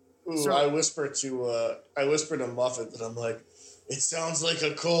 Ooh, so, I whisper to Muffet that I'm like, it sounds like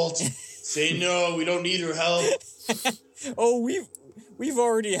a cult. Say no, we don't need her help. Oh, we've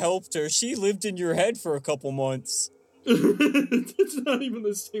already helped her. She lived in your head for a couple months. It's not even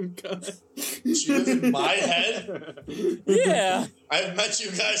the same guy. She lives in my head? Yeah. I've met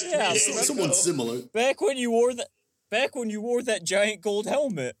you guys. Yeah, someone similar. Back when you wore that giant gold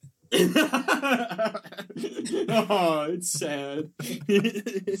helmet. Oh, it's sad.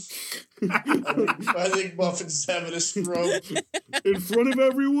 I think Muffin's having a stroke. In front of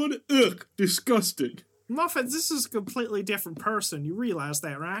everyone? Ugh, disgusting. Muffin, this is a completely different person. You realize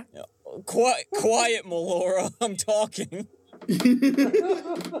that, right? Quiet, Melora. I'm talking.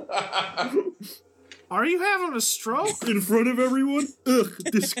 Are you having a stroke? In front of everyone? Ugh,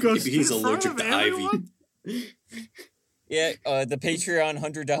 disgusting. Maybe he's allergic to ivy. Yeah, the Patreon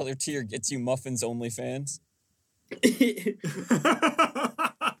 $100 tier gets you Muffin's OnlyFans.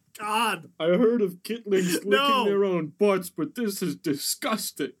 God. I heard of kitlings licking their own butts, but this is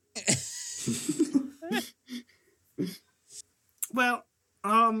disgusting. Well,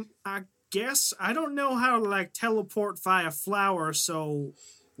 I guess I don't know how to, like, teleport via flower, so...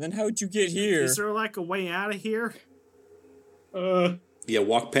 Then how'd you get here? Is there, like, a way out of here? Yeah,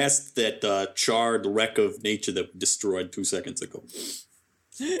 walk past that charred wreck of nature that we destroyed 2 seconds ago.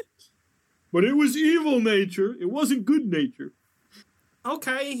 But it was evil nature. It wasn't good nature.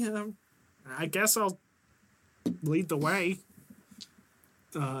 Okay, I guess I'll lead the way.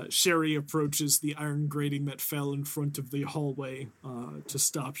 Sherry approaches the iron grating that fell in front of the hallway to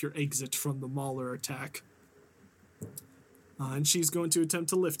stop your exit from the Mauler attack. And she's going to attempt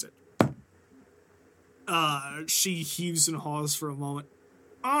to lift it. She heaves and haws for a moment.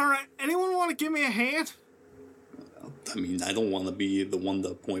 Alright, anyone want to give me a hand? I mean, I don't want to be the one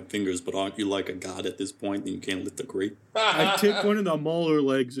to point fingers, but aren't you like a god at this point and you can't lift a crate? I take one of the Mauler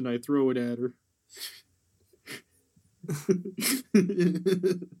legs and I throw it at her.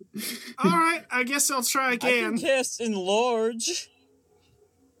 Alright, I guess I'll try again. I can cast Enlarge.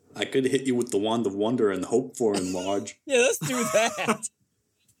 I could hit you with the Wand of Wonder and hope for Enlarge. Yeah, let's do that.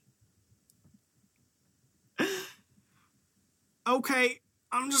 Okay,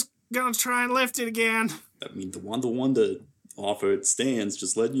 I'm just gonna try and lift it again. I mean, the Wand of Wonder offer, it stands,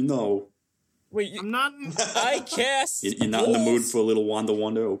 just letting you know. Wait, I'm not... I cast... You're not in the mood for a little Wand of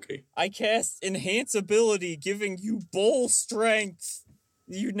Wonder? Okay. I cast Enhance Ability, giving you bull strength.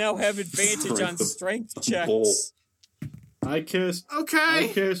 You now have advantage on strength checks. Bull. I cast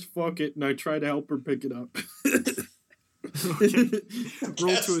fuck it, and I try to help her pick it up. Okay.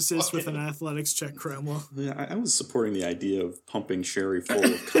 Roll to assist with an athletics check, Cromwell. Yeah, I was supporting the idea of pumping Sherry full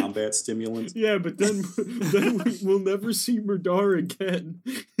of combat stimulants. Yeah, but then we'll never see Murdar again.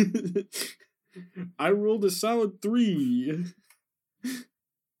 I rolled a solid 3.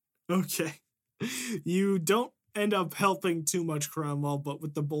 Okay. You don't end up helping too much, Cromwell, but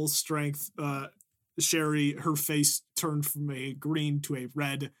with the bull strength, Sherry, her face turned from a green to a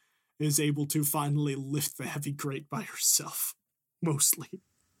red, is able to finally lift the heavy crate by herself. Mostly.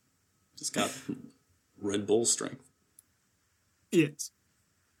 Just got Red Bull strength. Yes.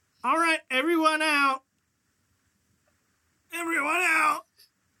 Alright, everyone out! Everyone out!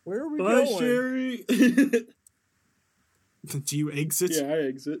 Where are we Bye, going? Sherry. Do you exit? Yeah, I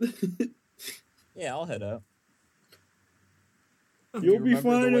exit. Yeah, I'll head out. You'll be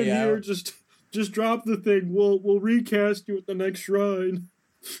fine in here. Out? Just drop the thing. We'll recast you at the next shrine.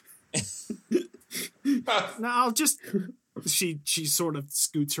 No, I'll just... She sort of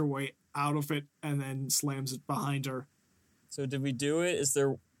scoots her way out of it and then slams it behind her. So did we do it? Is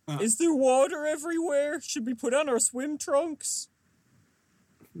there water everywhere? Should we put on our swim trunks?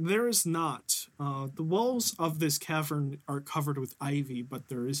 There is not. The walls of this cavern are covered with ivy, but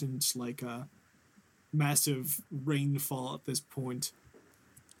there isn't like massive rainfall at this point.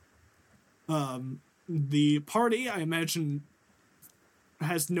 The party, I imagine,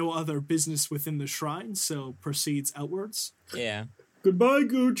 has no other business within the shrine, so proceeds outwards. Yeah. Goodbye,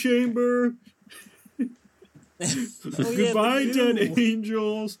 Goo Chamber. Goodbye, dead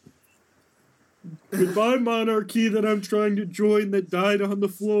angels. Goodbye, monarchy that I'm trying to join that died on the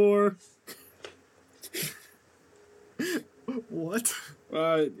floor. What?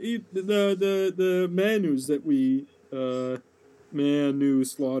 The Manus that we Manu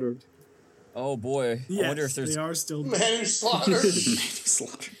slaughtered. Oh boy. Yes, I wonder if there's they are still Man slaughtered.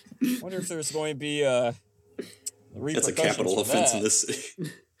 Slaughter. wonder if there's going to be That's a repercussions capital for offense that. in this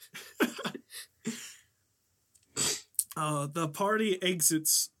city. The party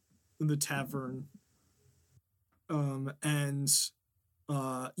exits the tavern, and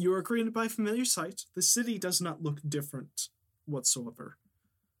you are greeted by a familiar sight. The city does not look different whatsoever.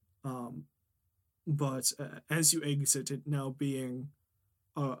 But as you exit, it now being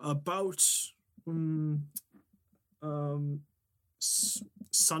about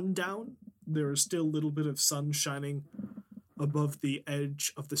sundown, there is still a little bit of sun shining above the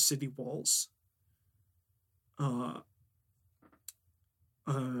edge of the city walls.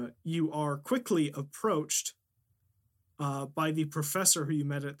 You are quickly approached by the professor who you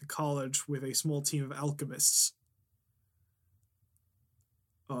met at the college with a small team of alchemists.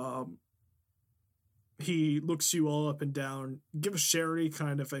 He looks you all up and down, gives Sherry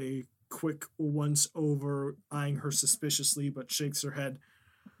kind of a quick once over, eyeing her suspiciously, but shakes her head.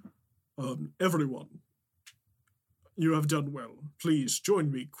 Everyone, you have done well. Please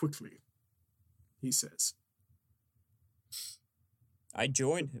join me quickly, he says. I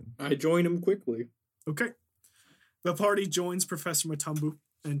join him. I join him quickly. Okay. The party joins Professor Matumbu,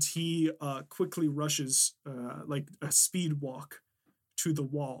 and he quickly rushes, like a speed walk, to the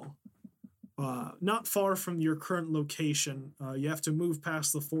wall. Not far from your current location. You have to move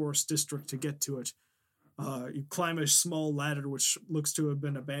past the forest district to get to it. You climb a small ladder which looks to have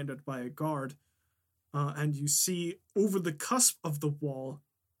been abandoned by a guard, and you see over the cusp of the wall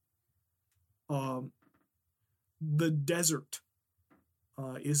the desert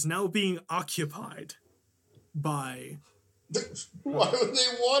is now being occupied by... Why would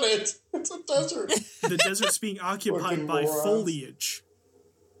they want it? It's a desert. The desert's being occupied Fucking by morons. foliage.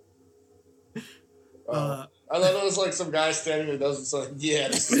 I thought it was like some guy standing in the desert saying, yeah,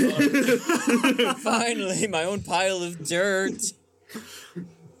 this is Finally, my own pile of dirt.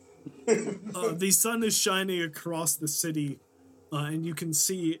 The sun is shining across the city, and you can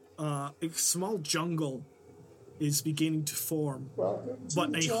see a small jungle is beginning to form.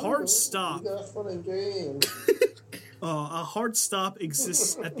 But a hard stop. A hard stop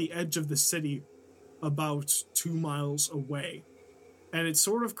exists at the edge of the city, about 2 miles away, and it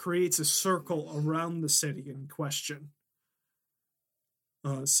sort of creates a circle around the city in question.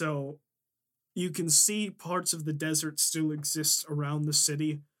 So you can see parts of the desert still exist around the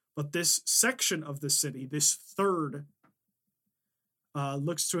city, but this section of the city, this third,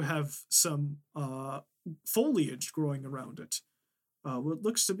 looks to have some foliage growing around it. What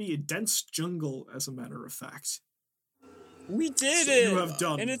looks to be a dense jungle, as a matter of fact. We did it! You have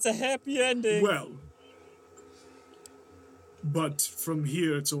done and it's a happy ending. well. But from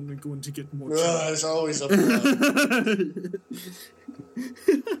here, it's only going to get more trouble. There's always a plan.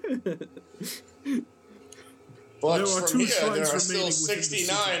 But There are from two here, shrines there are remaining still within the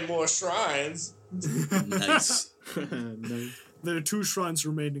 69 more shrines. Nice. Nice. There are 2 shrines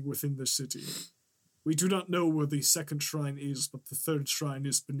remaining within the city. We do not know where the second shrine is, but the third shrine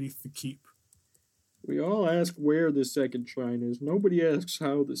is beneath the keep. We all ask where the second shrine is. Nobody asks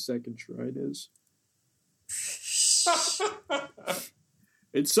how the second shrine is.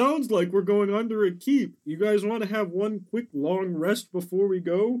 It sounds like we're going under a keep. You guys want to have one quick long rest before we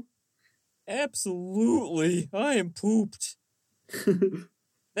go? Absolutely. I am pooped.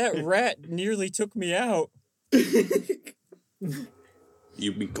 That rat nearly took me out. You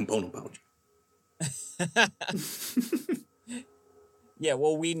mean component pouch. Yeah,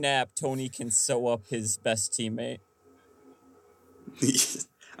 while we nap, Tony can sew up his best teammate.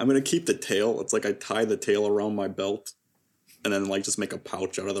 I'm gonna keep the tail. It's like I tie the tail around my belt, and then like just make a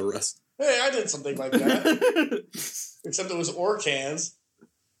pouch out of the rest. Hey, I did something like that. Except it was ore cans.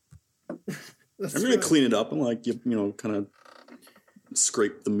 I'm gonna clean it up and like you know kind of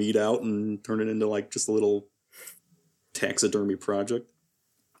scrape the meat out and turn it into like just a little taxidermy project.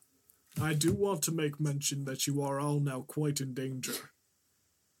 I do want to make mention that you are all now quite in danger.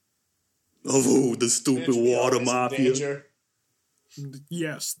 Oh, the stupid Bitch, we water always in mafia. danger. And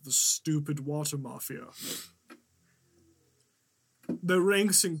yes, the stupid water mafia. the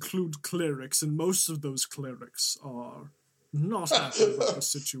ranks include clerics, and most of those clerics are not happy with the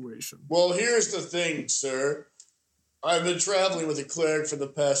situation. Well, here's the thing, sir. I've been traveling with a cleric for the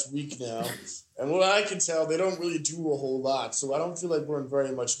past week now, and what I can tell, they don't really do a whole lot, so I don't feel like we're in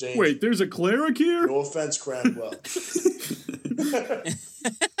very much danger. Wait, there's a cleric here? No offense, Cranwell.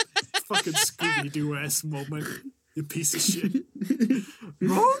 Fucking Scooby-Doo ass moment. You piece of shit.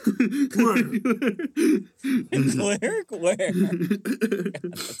 Wrong? Where? Cleric where? God,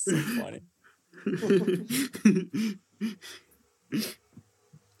 that's so funny.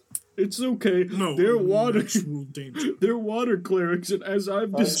 It's okay. No, they're water. actual danger. They're water clerics, and as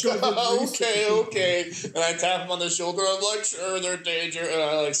I've discovered, okay. And I tap him on the shoulder. I'm like, sure, they're danger, and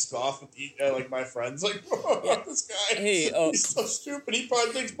I like scoff at like my friends, like, this guy. Hey, he's so stupid. He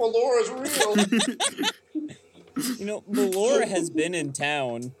probably thinks Melora is real. You know, Melora has been in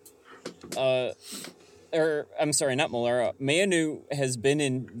town. I'm sorry, not Melora. Manu has been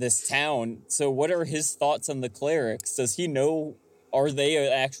in this town. So, what are his thoughts on the clerics? Does he know? Are they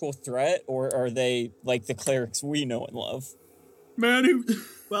an actual threat, or are they like the clerics we know and love? Manu.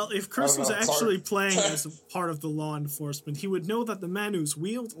 Well, if Chris was actually playing as a part of the law enforcement, he would know that the Manus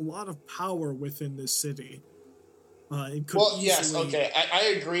wield a lot of power within this city. It could yes, okay,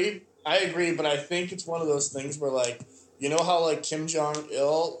 I agree. But I think it's one of those things where, like, you know how, like, Kim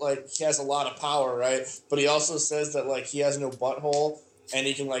Jong-il, like, he has a lot of power, right? But he also says that, like, he has no butthole, and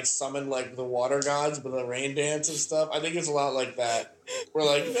he can, like, summon, like, the water gods with the rain dance and stuff. I think it's a lot like that. We're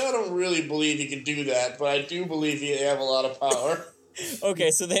like, no, I don't really believe he can do that, but I do believe he have a lot of power. Okay,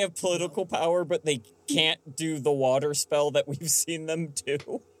 so they have political power, but they can't do the water spell that we've seen them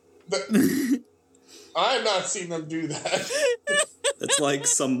do. I have not seen them do that. It's like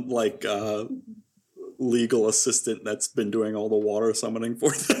some, like, legal assistant that's been doing all the water summoning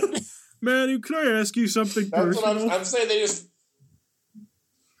for them. Manu, can I ask you something That's personal? what I'm saying. They just...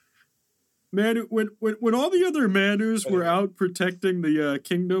 Manu, when all the other Manus were out protecting the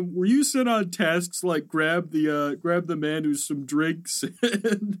kingdom, were you sent on tasks like grab the Manus some drinks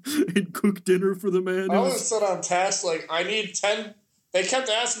and cook dinner for the Manus? I was sent on tasks like, I need 10... They kept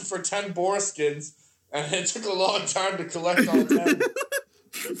asking for 10 boar skins, and it took a long time to collect all 10.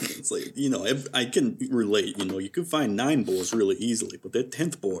 It's like, you know, I can relate, you know, you can find 9 boars really easily, but that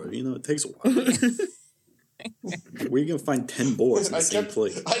 10th boar, you know, it takes a while. Where are you going to find 10 boars in the same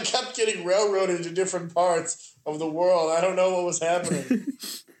place? I kept getting railroaded to different parts of the world. I don't know what was happening.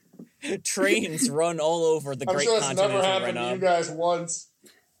 Trains run all over the I'm great sure it's continent never right happened now. to you guys once.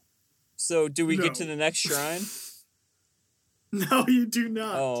 So, do we No. get to the next shrine? No, you do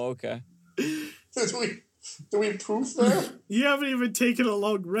not. Oh, okay. Do we poof there? You haven't even taken a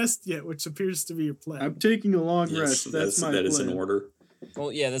long rest yet, which appears to be your plan. I'm taking a long Yes, rest. That's my that plan. is in order.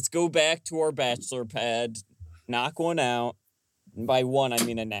 Well, yeah, let's go back to our bachelor pad, knock one out. And by one, I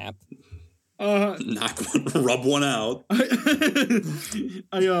mean a nap. Knock one, rub one out. I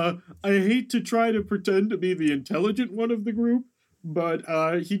hate to try to pretend to be the intelligent one of the group, but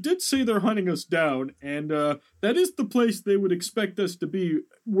he did say they're hunting us down, and that is the place they would expect us to be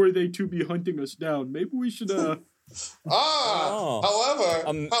were they to be hunting us down. Maybe we should However,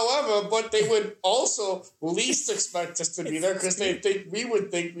 but they would also least expect us to be there because we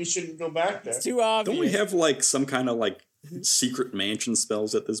would think we shouldn't go back there. It's too obvious. Don't we have, like, some kind of, like, secret mansion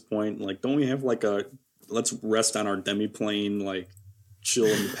spells at this point? Like, don't we have, like, let's rest on our demi-plane, like, chill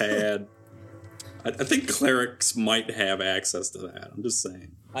in the pad? I think clerics might have access to that. I'm just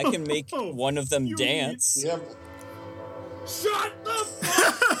saying. I can make one of them dance. Yeah. Shut the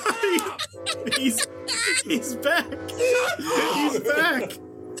fuck up! He's back. He's back.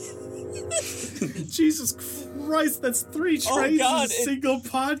 Jesus Christ, that's 3 trains in a single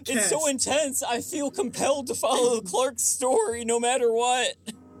podcast. It's so intense. I feel compelled to follow Clark's story no matter what.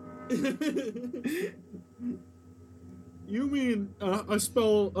 You mean a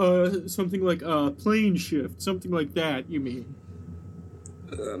spell, something like plane shift, something like that, you mean?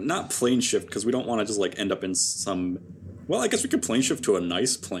 Not plane shift, because we don't want to just, like, end up in some... Well, I guess we could plane shift to a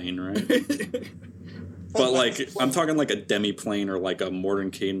nice plane, right? But, like, I'm talking like a demi-plane or like a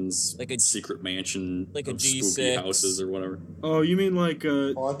Mordenkainen's like a secret mansion like a of G6. spooky houses or whatever. Oh, you mean like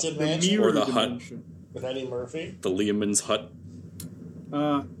Haunted Mansion? mirror Or the hut. dimension. With Eddie Murphy? The Liamon's hut.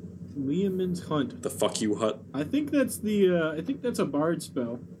 Liamon's Hunt. The fuck you hut. I think that's a bard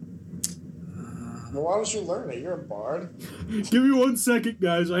spell. Well, why don't you learn it? You're a bard. Give me 1 second,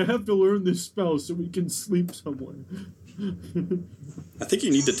 guys. I have to learn this spell so we can sleep somewhere. I think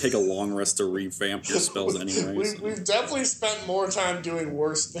you need to take a long rest to revamp your spells anyways. We've definitely spent more time doing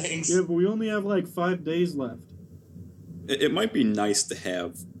worse things. Yeah, but we only have like 5 days left. It might be nice to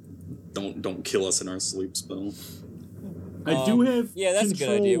have don't kill us in our sleep spell. I do have Yeah, that's a good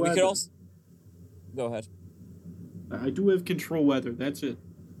control idea. We weather. could also... Go ahead. I do have control weather. That's it.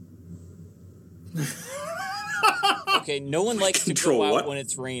 Okay, no one likes to Control go out what? when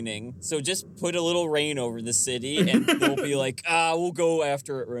it's raining, so just put a little rain over the city, and they'll be like, we'll go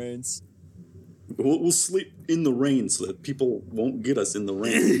after it rains. We'll sleep in the rain so that people won't get us in the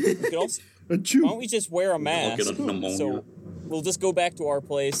rain. We could also, why Achoo. don't we just wear a I'll mask? get a pneumonia. So we'll just go back to our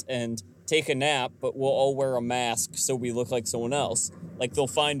place and take a nap, but we'll all wear a mask so we look like someone else. Like, they'll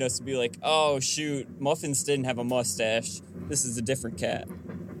find us and be like, oh, shoot, Muffins didn't have a mustache. This is a different cat.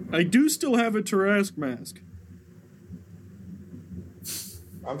 I do still have a Tarrasque mask.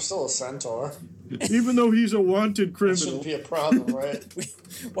 I'm still a centaur. Even though he's a wanted That criminal. shouldn't be a problem, right?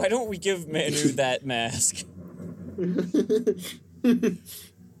 Why don't we give Manu that mask?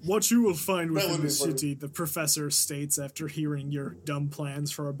 What you will find That within would the be funny. city, the professor states after hearing your dumb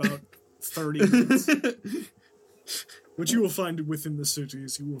plans for about 30 minutes. What you will find within the city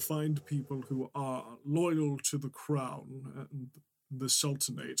is you will find people who are loyal to the crown and the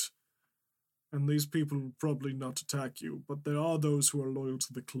sultanate. And these people will probably not attack you, but there are those who are loyal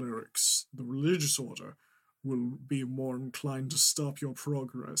to the clerics. The religious order will be more inclined to stop your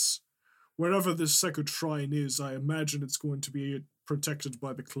progress. Wherever this second shrine is, I imagine it's going to be protected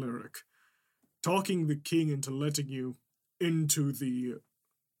by the cleric. Talking the king into letting you into the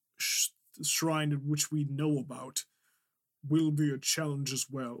shrine in which we know about will be a challenge as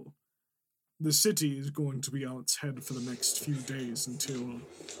well. The city is going to be on its head for the next few days until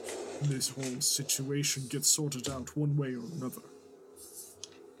this whole situation gets sorted out one way or another.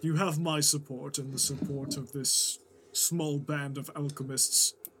 You have my support and the support of this small band of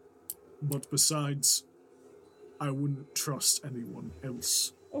alchemists, but besides, I wouldn't trust anyone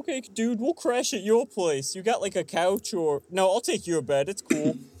else. Okay, dude, we'll crash at your place. You got, like, a couch or... No, I'll take your bed. It's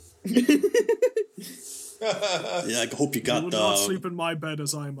cool. Yeah, I hope you You got will the not sleep in my bed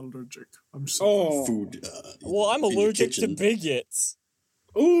as I am allergic. I'm sorry. food. Well, I'm in your allergic to kitchen. bigots.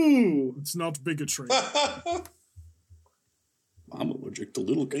 Ooh. It's not bigotry. I'm allergic to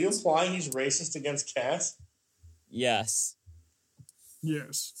little Are you kids. implying he's racist against cats? Yes.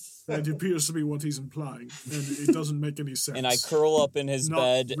 Yes, that appears to be what he's implying, and it doesn't make any sense. And I curl up in his Not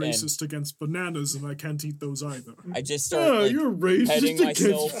bed, and racist against bananas, and I can't eat those either. I just start, Oh, like, you're racist petting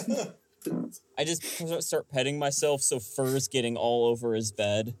against... myself. I just start petting myself so fur's getting all over his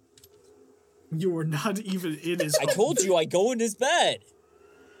bed. You were not even in his. I told you I go in his bed.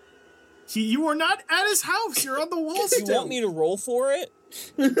 You were not at his house. You're on the wall You still. want me to roll for it?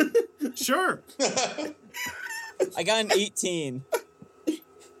 Sure. I got an 18.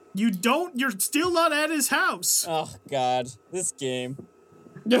 You don't. You're still not at his house. Oh, God. This game.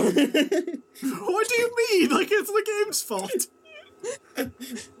 What do you mean? Like it's the game's fault.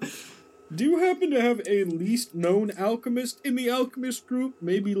 Do you happen to have a least known alchemist in the alchemist group?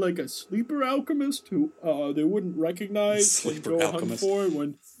 Maybe like a sleeper alchemist who they wouldn't recognize and Sleeper go hunt alchemist. for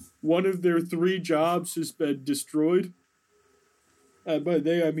when one of their 3 jobs has been destroyed? By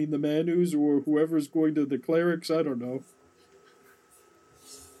they, I mean the Manus or whoever's going to the clerics. I don't know.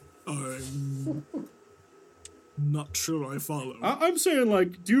 I'm not sure I follow. I'm saying,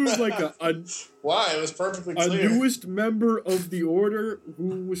 like, do you have like a Why? It was perfectly a clear. newest member of the order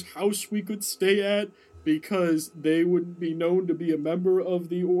whose house we could stay at because they wouldn't be known to be a member of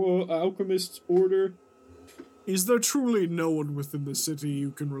the alchemist's order? Is there truly no one within the city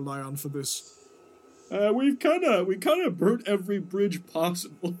you can rely on for this? We kind of burnt every bridge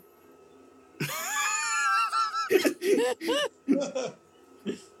possible.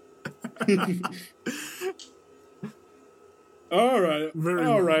 All right. Very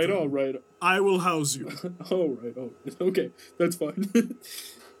all well right. done. All right. I will house you. All right. Okay. That's fine.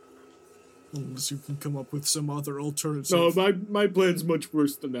 Unless you can come up with some other alternative. No, my plan's much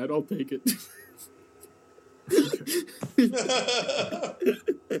worse than that. I'll take it.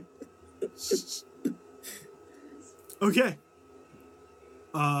 Okay.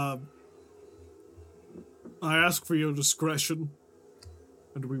 I ask for your discretion,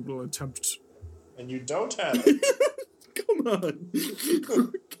 and we will attempt. And you don't have it. Come on.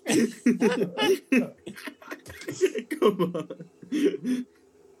 Come on.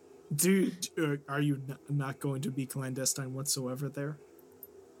 Are you not going to be clandestine whatsoever there?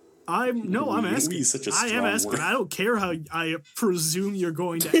 I'm asking. is such a I am strong asking. word. I don't care how I presume you're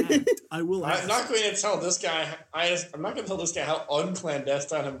going to act. I will ask. I'm not going to tell this guy. I'm not going to tell this guy how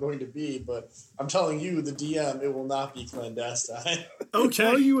unclandestine I'm going to be, but I'm telling you, the DM, it will not be clandestine. Okay,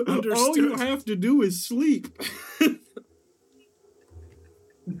 All you understood. have to do is sleep.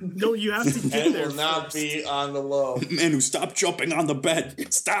 No, you have to And get it there will not first. be on the low. Manu, stop jumping on the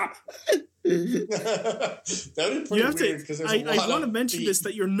bed. Stop. That'd be pretty You have weird to. because there's I a lot want to of mention feet. this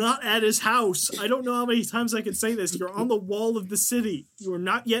that you're not at his house. I don't know how many times I can say this. You're on the wall of the city. You are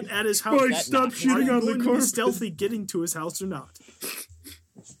not yet at his house. Mike, That stop not- Are shooting you on the going to be carpet. stealthy getting to his house or not?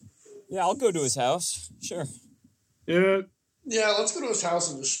 Yeah, I'll go to his house. Sure. Yeah. Yeah, let's go to his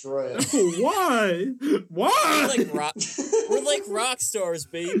house and destroy it. Why? We're Why? like rock stars,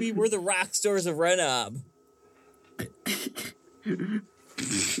 baby. We're the rock stars of Renob.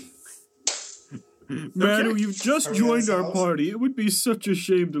 Manu, you've just Are we at joined his our house? party. It would be such a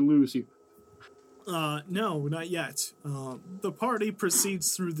shame to lose you. No, not yet. The party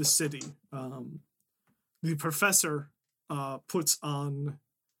proceeds through the city. The professor puts on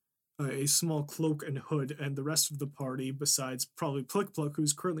a small cloak and hood, and the rest of the party, besides probably Plick Pluck,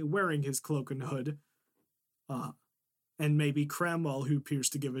 who's currently wearing his cloak and hood, and maybe Cramwell, who appears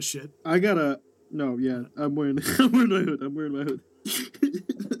to give a shit. I'm wearing my hood.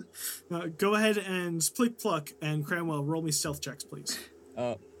 Go ahead and Plick Pluck and Cramwell roll me stealth checks, please.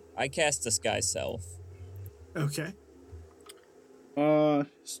 I cast Disguise Self. Okay.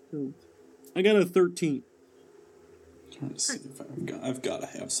 Still. I got a 13. Trying to see if I've got to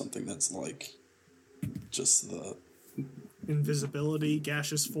have something that's like just the Invisibility,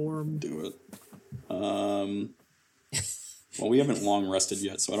 gaseous form. do it. Well, we haven't long rested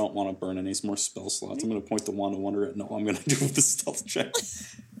yet, so I don't want to burn any more spell slots. I'm going to point the wand of wonder at Noah. I'm going to do the stealth check.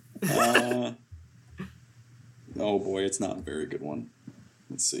 Oh boy, it's not a very good one.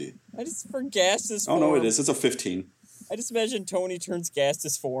 Let's see. I just for gaseous Oh form. no, it is. It's a 15. I just imagine Tony turns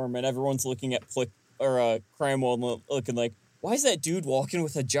gaseous form and everyone's looking at Cramwell and looking like, why is that dude walking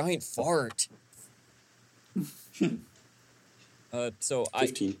with a giant fart? So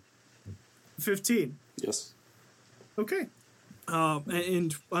 15. 15. Yes. Okay.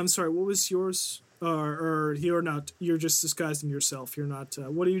 And I'm sorry, what was yours? Or you're not, you're just disguising yourself. You're not,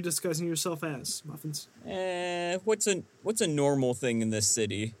 what are you disguising yourself as, Muffins? What's a normal thing in this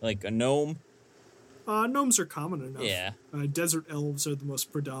city? Like a gnome? Gnomes are common enough. Yeah. Desert elves are the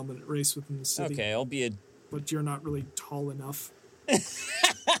most predominant race within the city. Okay, I'll be a... But you're not really tall enough.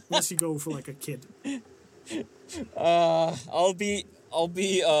 Unless you go for like a kid. I'll be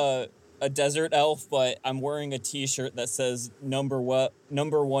a desert elf, but I'm wearing a t-shirt that says number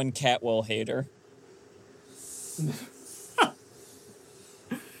one Catwell hater.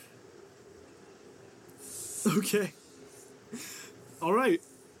 Okay. All right.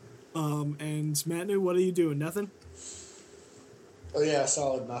 And Manu, what are you doing? Nothing? Oh yeah,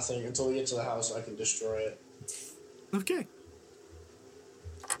 solid nothing until we get to the house so I can destroy it. Okay.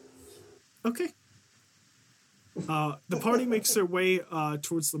 Okay. The party makes their way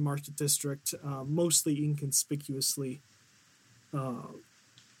towards the market district, mostly inconspicuously.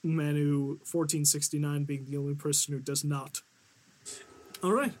 Manu 1469 being the only person who does not.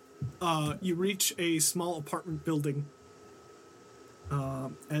 All right. You reach a small apartment building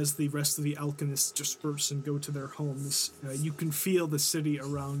as the rest of the alchemists disperse and go to their homes. You can feel the city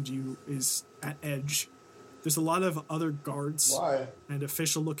around you is at edge. There's a lot of other guards Why? and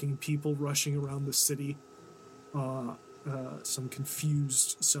official-looking people rushing around the city. Some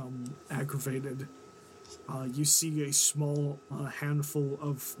confused, some aggravated. You see a small handful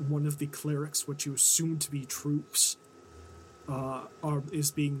of one of the clerics, what you assume to be troops,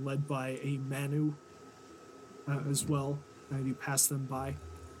 is being led by a Manu as well, and you pass them by.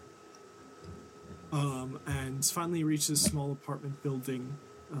 And finally you reach this small apartment building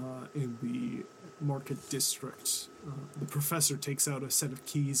in the market district. The professor takes out a set of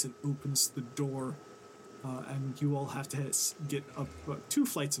keys and opens the door, and you all have to get up 2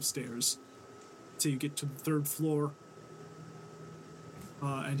 flights of stairs till you get to the 3rd floor.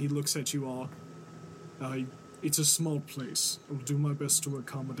 And he looks at you all. It's a small place. I'll do my best to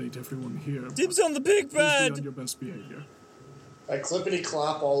accommodate everyone here. Dibs on the big Please be on bed! your best behavior. I clippity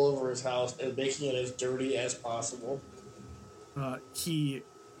clop all over his house and making it as dirty as possible. He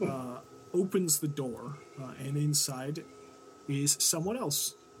opens the door, and inside is someone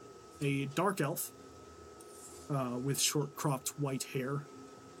else. A dark elf with short cropped white hair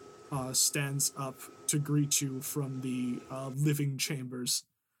stands up to greet you from the living chambers.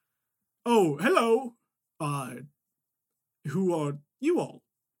 Oh, hello! Who are you all?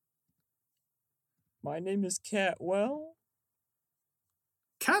 My name is Catwell.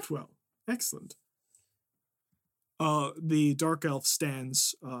 Catwell. Excellent. The dark elf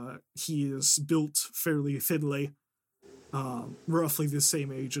stands. He is built fairly thinly, roughly the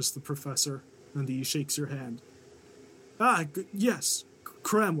same age as the professor, and he shakes your hand. Yes,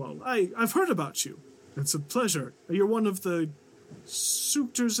 Cramwell. I've heard about you. It's a pleasure. You're one of the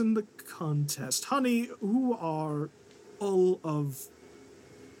suitors in the contest. Honey, who are all of...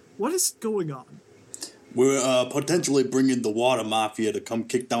 What is going on? We're potentially bringing the water mafia to come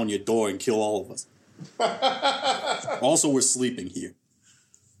kick down your door and kill all of us. Also, we're sleeping here.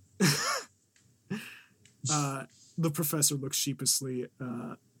 The professor looks sheepishly.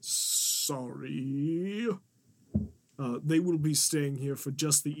 Sorry. They will be staying here for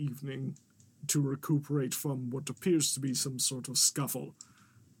just the evening to recuperate from what appears to be some sort of scuffle.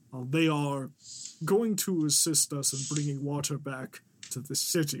 They are going to assist us in bringing water back to the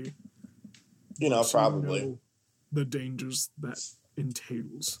city. Probably. Know the dangers that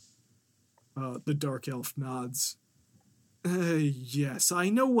entails. The dark elf nods. Yes, I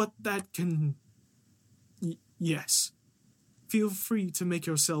know what that can... yes. Feel free to make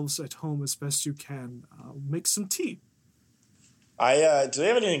yourselves at home as best you can. I'll make some tea. Do they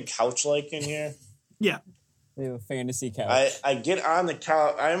have anything couch-like in here? Yeah. They have a fantasy couch. I get on the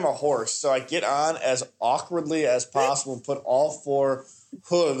couch. I am a horse, so I get on as awkwardly as possible and put all 4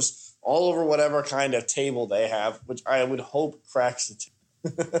 hooves all over whatever kind of table they have, which I would hope cracks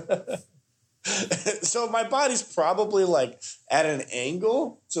the So my body's probably at an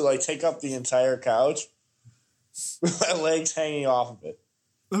angle to take up the entire couch with my legs hanging off of it.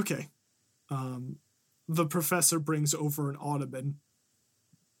 Okay. The professor brings over an ottoman.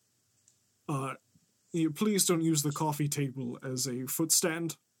 Please don't use the coffee table as a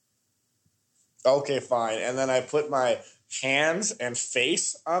footstand. Okay, fine. And then I put my hands and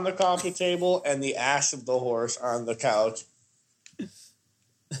face on the coffee table and the ass of the horse on the couch.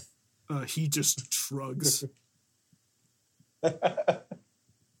 He just shrugs.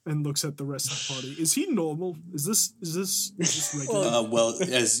 And looks at the rest of the party. Is he normal? Is this regular? Well,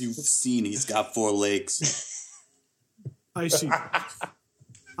 as you've seen, he's got 4 legs. I see.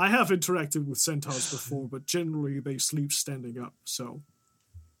 I have interacted with centaurs before, but generally they sleep standing up. So,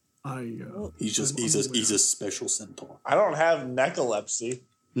 he's a special centaur. I don't have necrolepsy.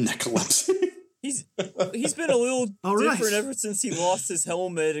 Necrolepsy. He's been a little different ever since he lost his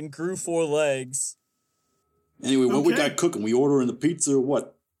helmet and grew 4 legs. Anyway, what we got cooking? We ordering the pizza or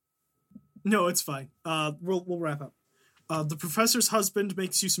what? No, it's fine. We'll wrap up. The professor's husband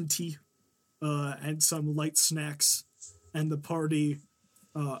makes you some tea, and some light snacks, and the party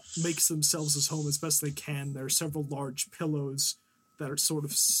makes themselves as home as best they can. There are several large pillows that are sort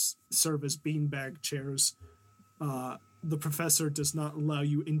of serve as beanbag chairs. The professor does not allow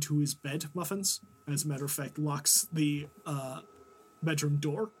you into his bed, Muffins. As a matter of fact, locks the bedroom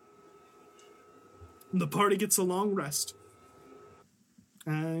door. And the party gets a long rest.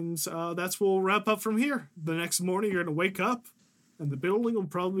 And that's where we'll wrap up from here. The next morning, you're going to wake up, and the building will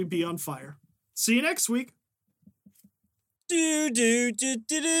probably be on fire. See you next week.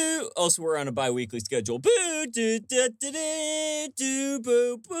 Also, we're on a bi-weekly schedule. Boo do do do do do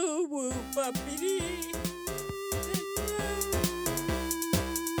boo boo woo ba dee.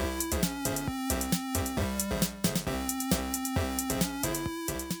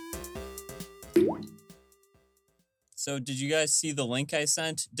 So, did you guys see the link I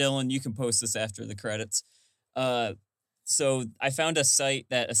sent? Dylan, you can post this after the credits. So, I found a site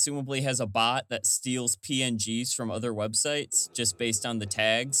that assumably has a bot that steals PNGs from other websites just based on the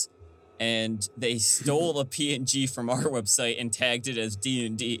tags. And they stole a PNG from our website and tagged it as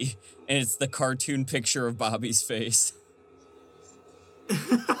D&D. And it's the cartoon picture of Bobby's face.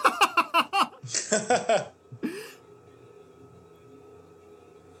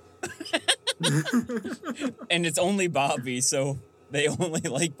 And it's only Bobby, so they only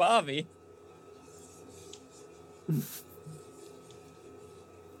like Bobby.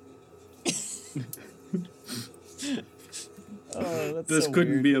 Oh, this so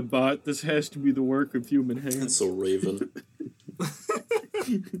couldn't weird. be a bot. This has to be the work of human hands. That's so Raven.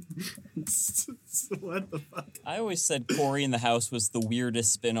 What the fuck? I always said Corey in the House was the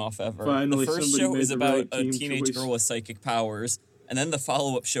weirdest spin-off ever. Finally, the first somebody show made is the about right a team teenage choice. girl with psychic powers, and then the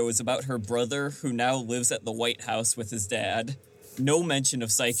follow-up show is about her brother who now lives at the White House with his dad. No mention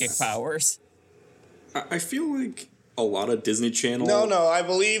of psychic powers. I feel like a lot of Disney Channel... No, I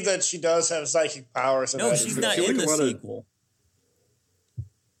believe that she does have psychic powers. No, she's not feel in like the a lot of- sequel.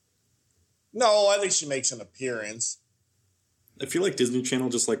 No, I think she makes an appearance. I feel like Disney Channel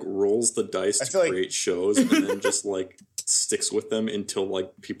just rolls the dice I to feel like- create shows and then just sticks with them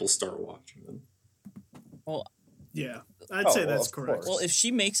until people start watching them. Well, Yeah, I'd say well, that's of correct. course. well, if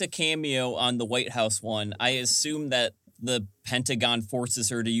she makes a cameo on the White House one, I assume that the Pentagon forces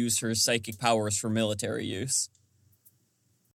her to use her psychic powers for military use.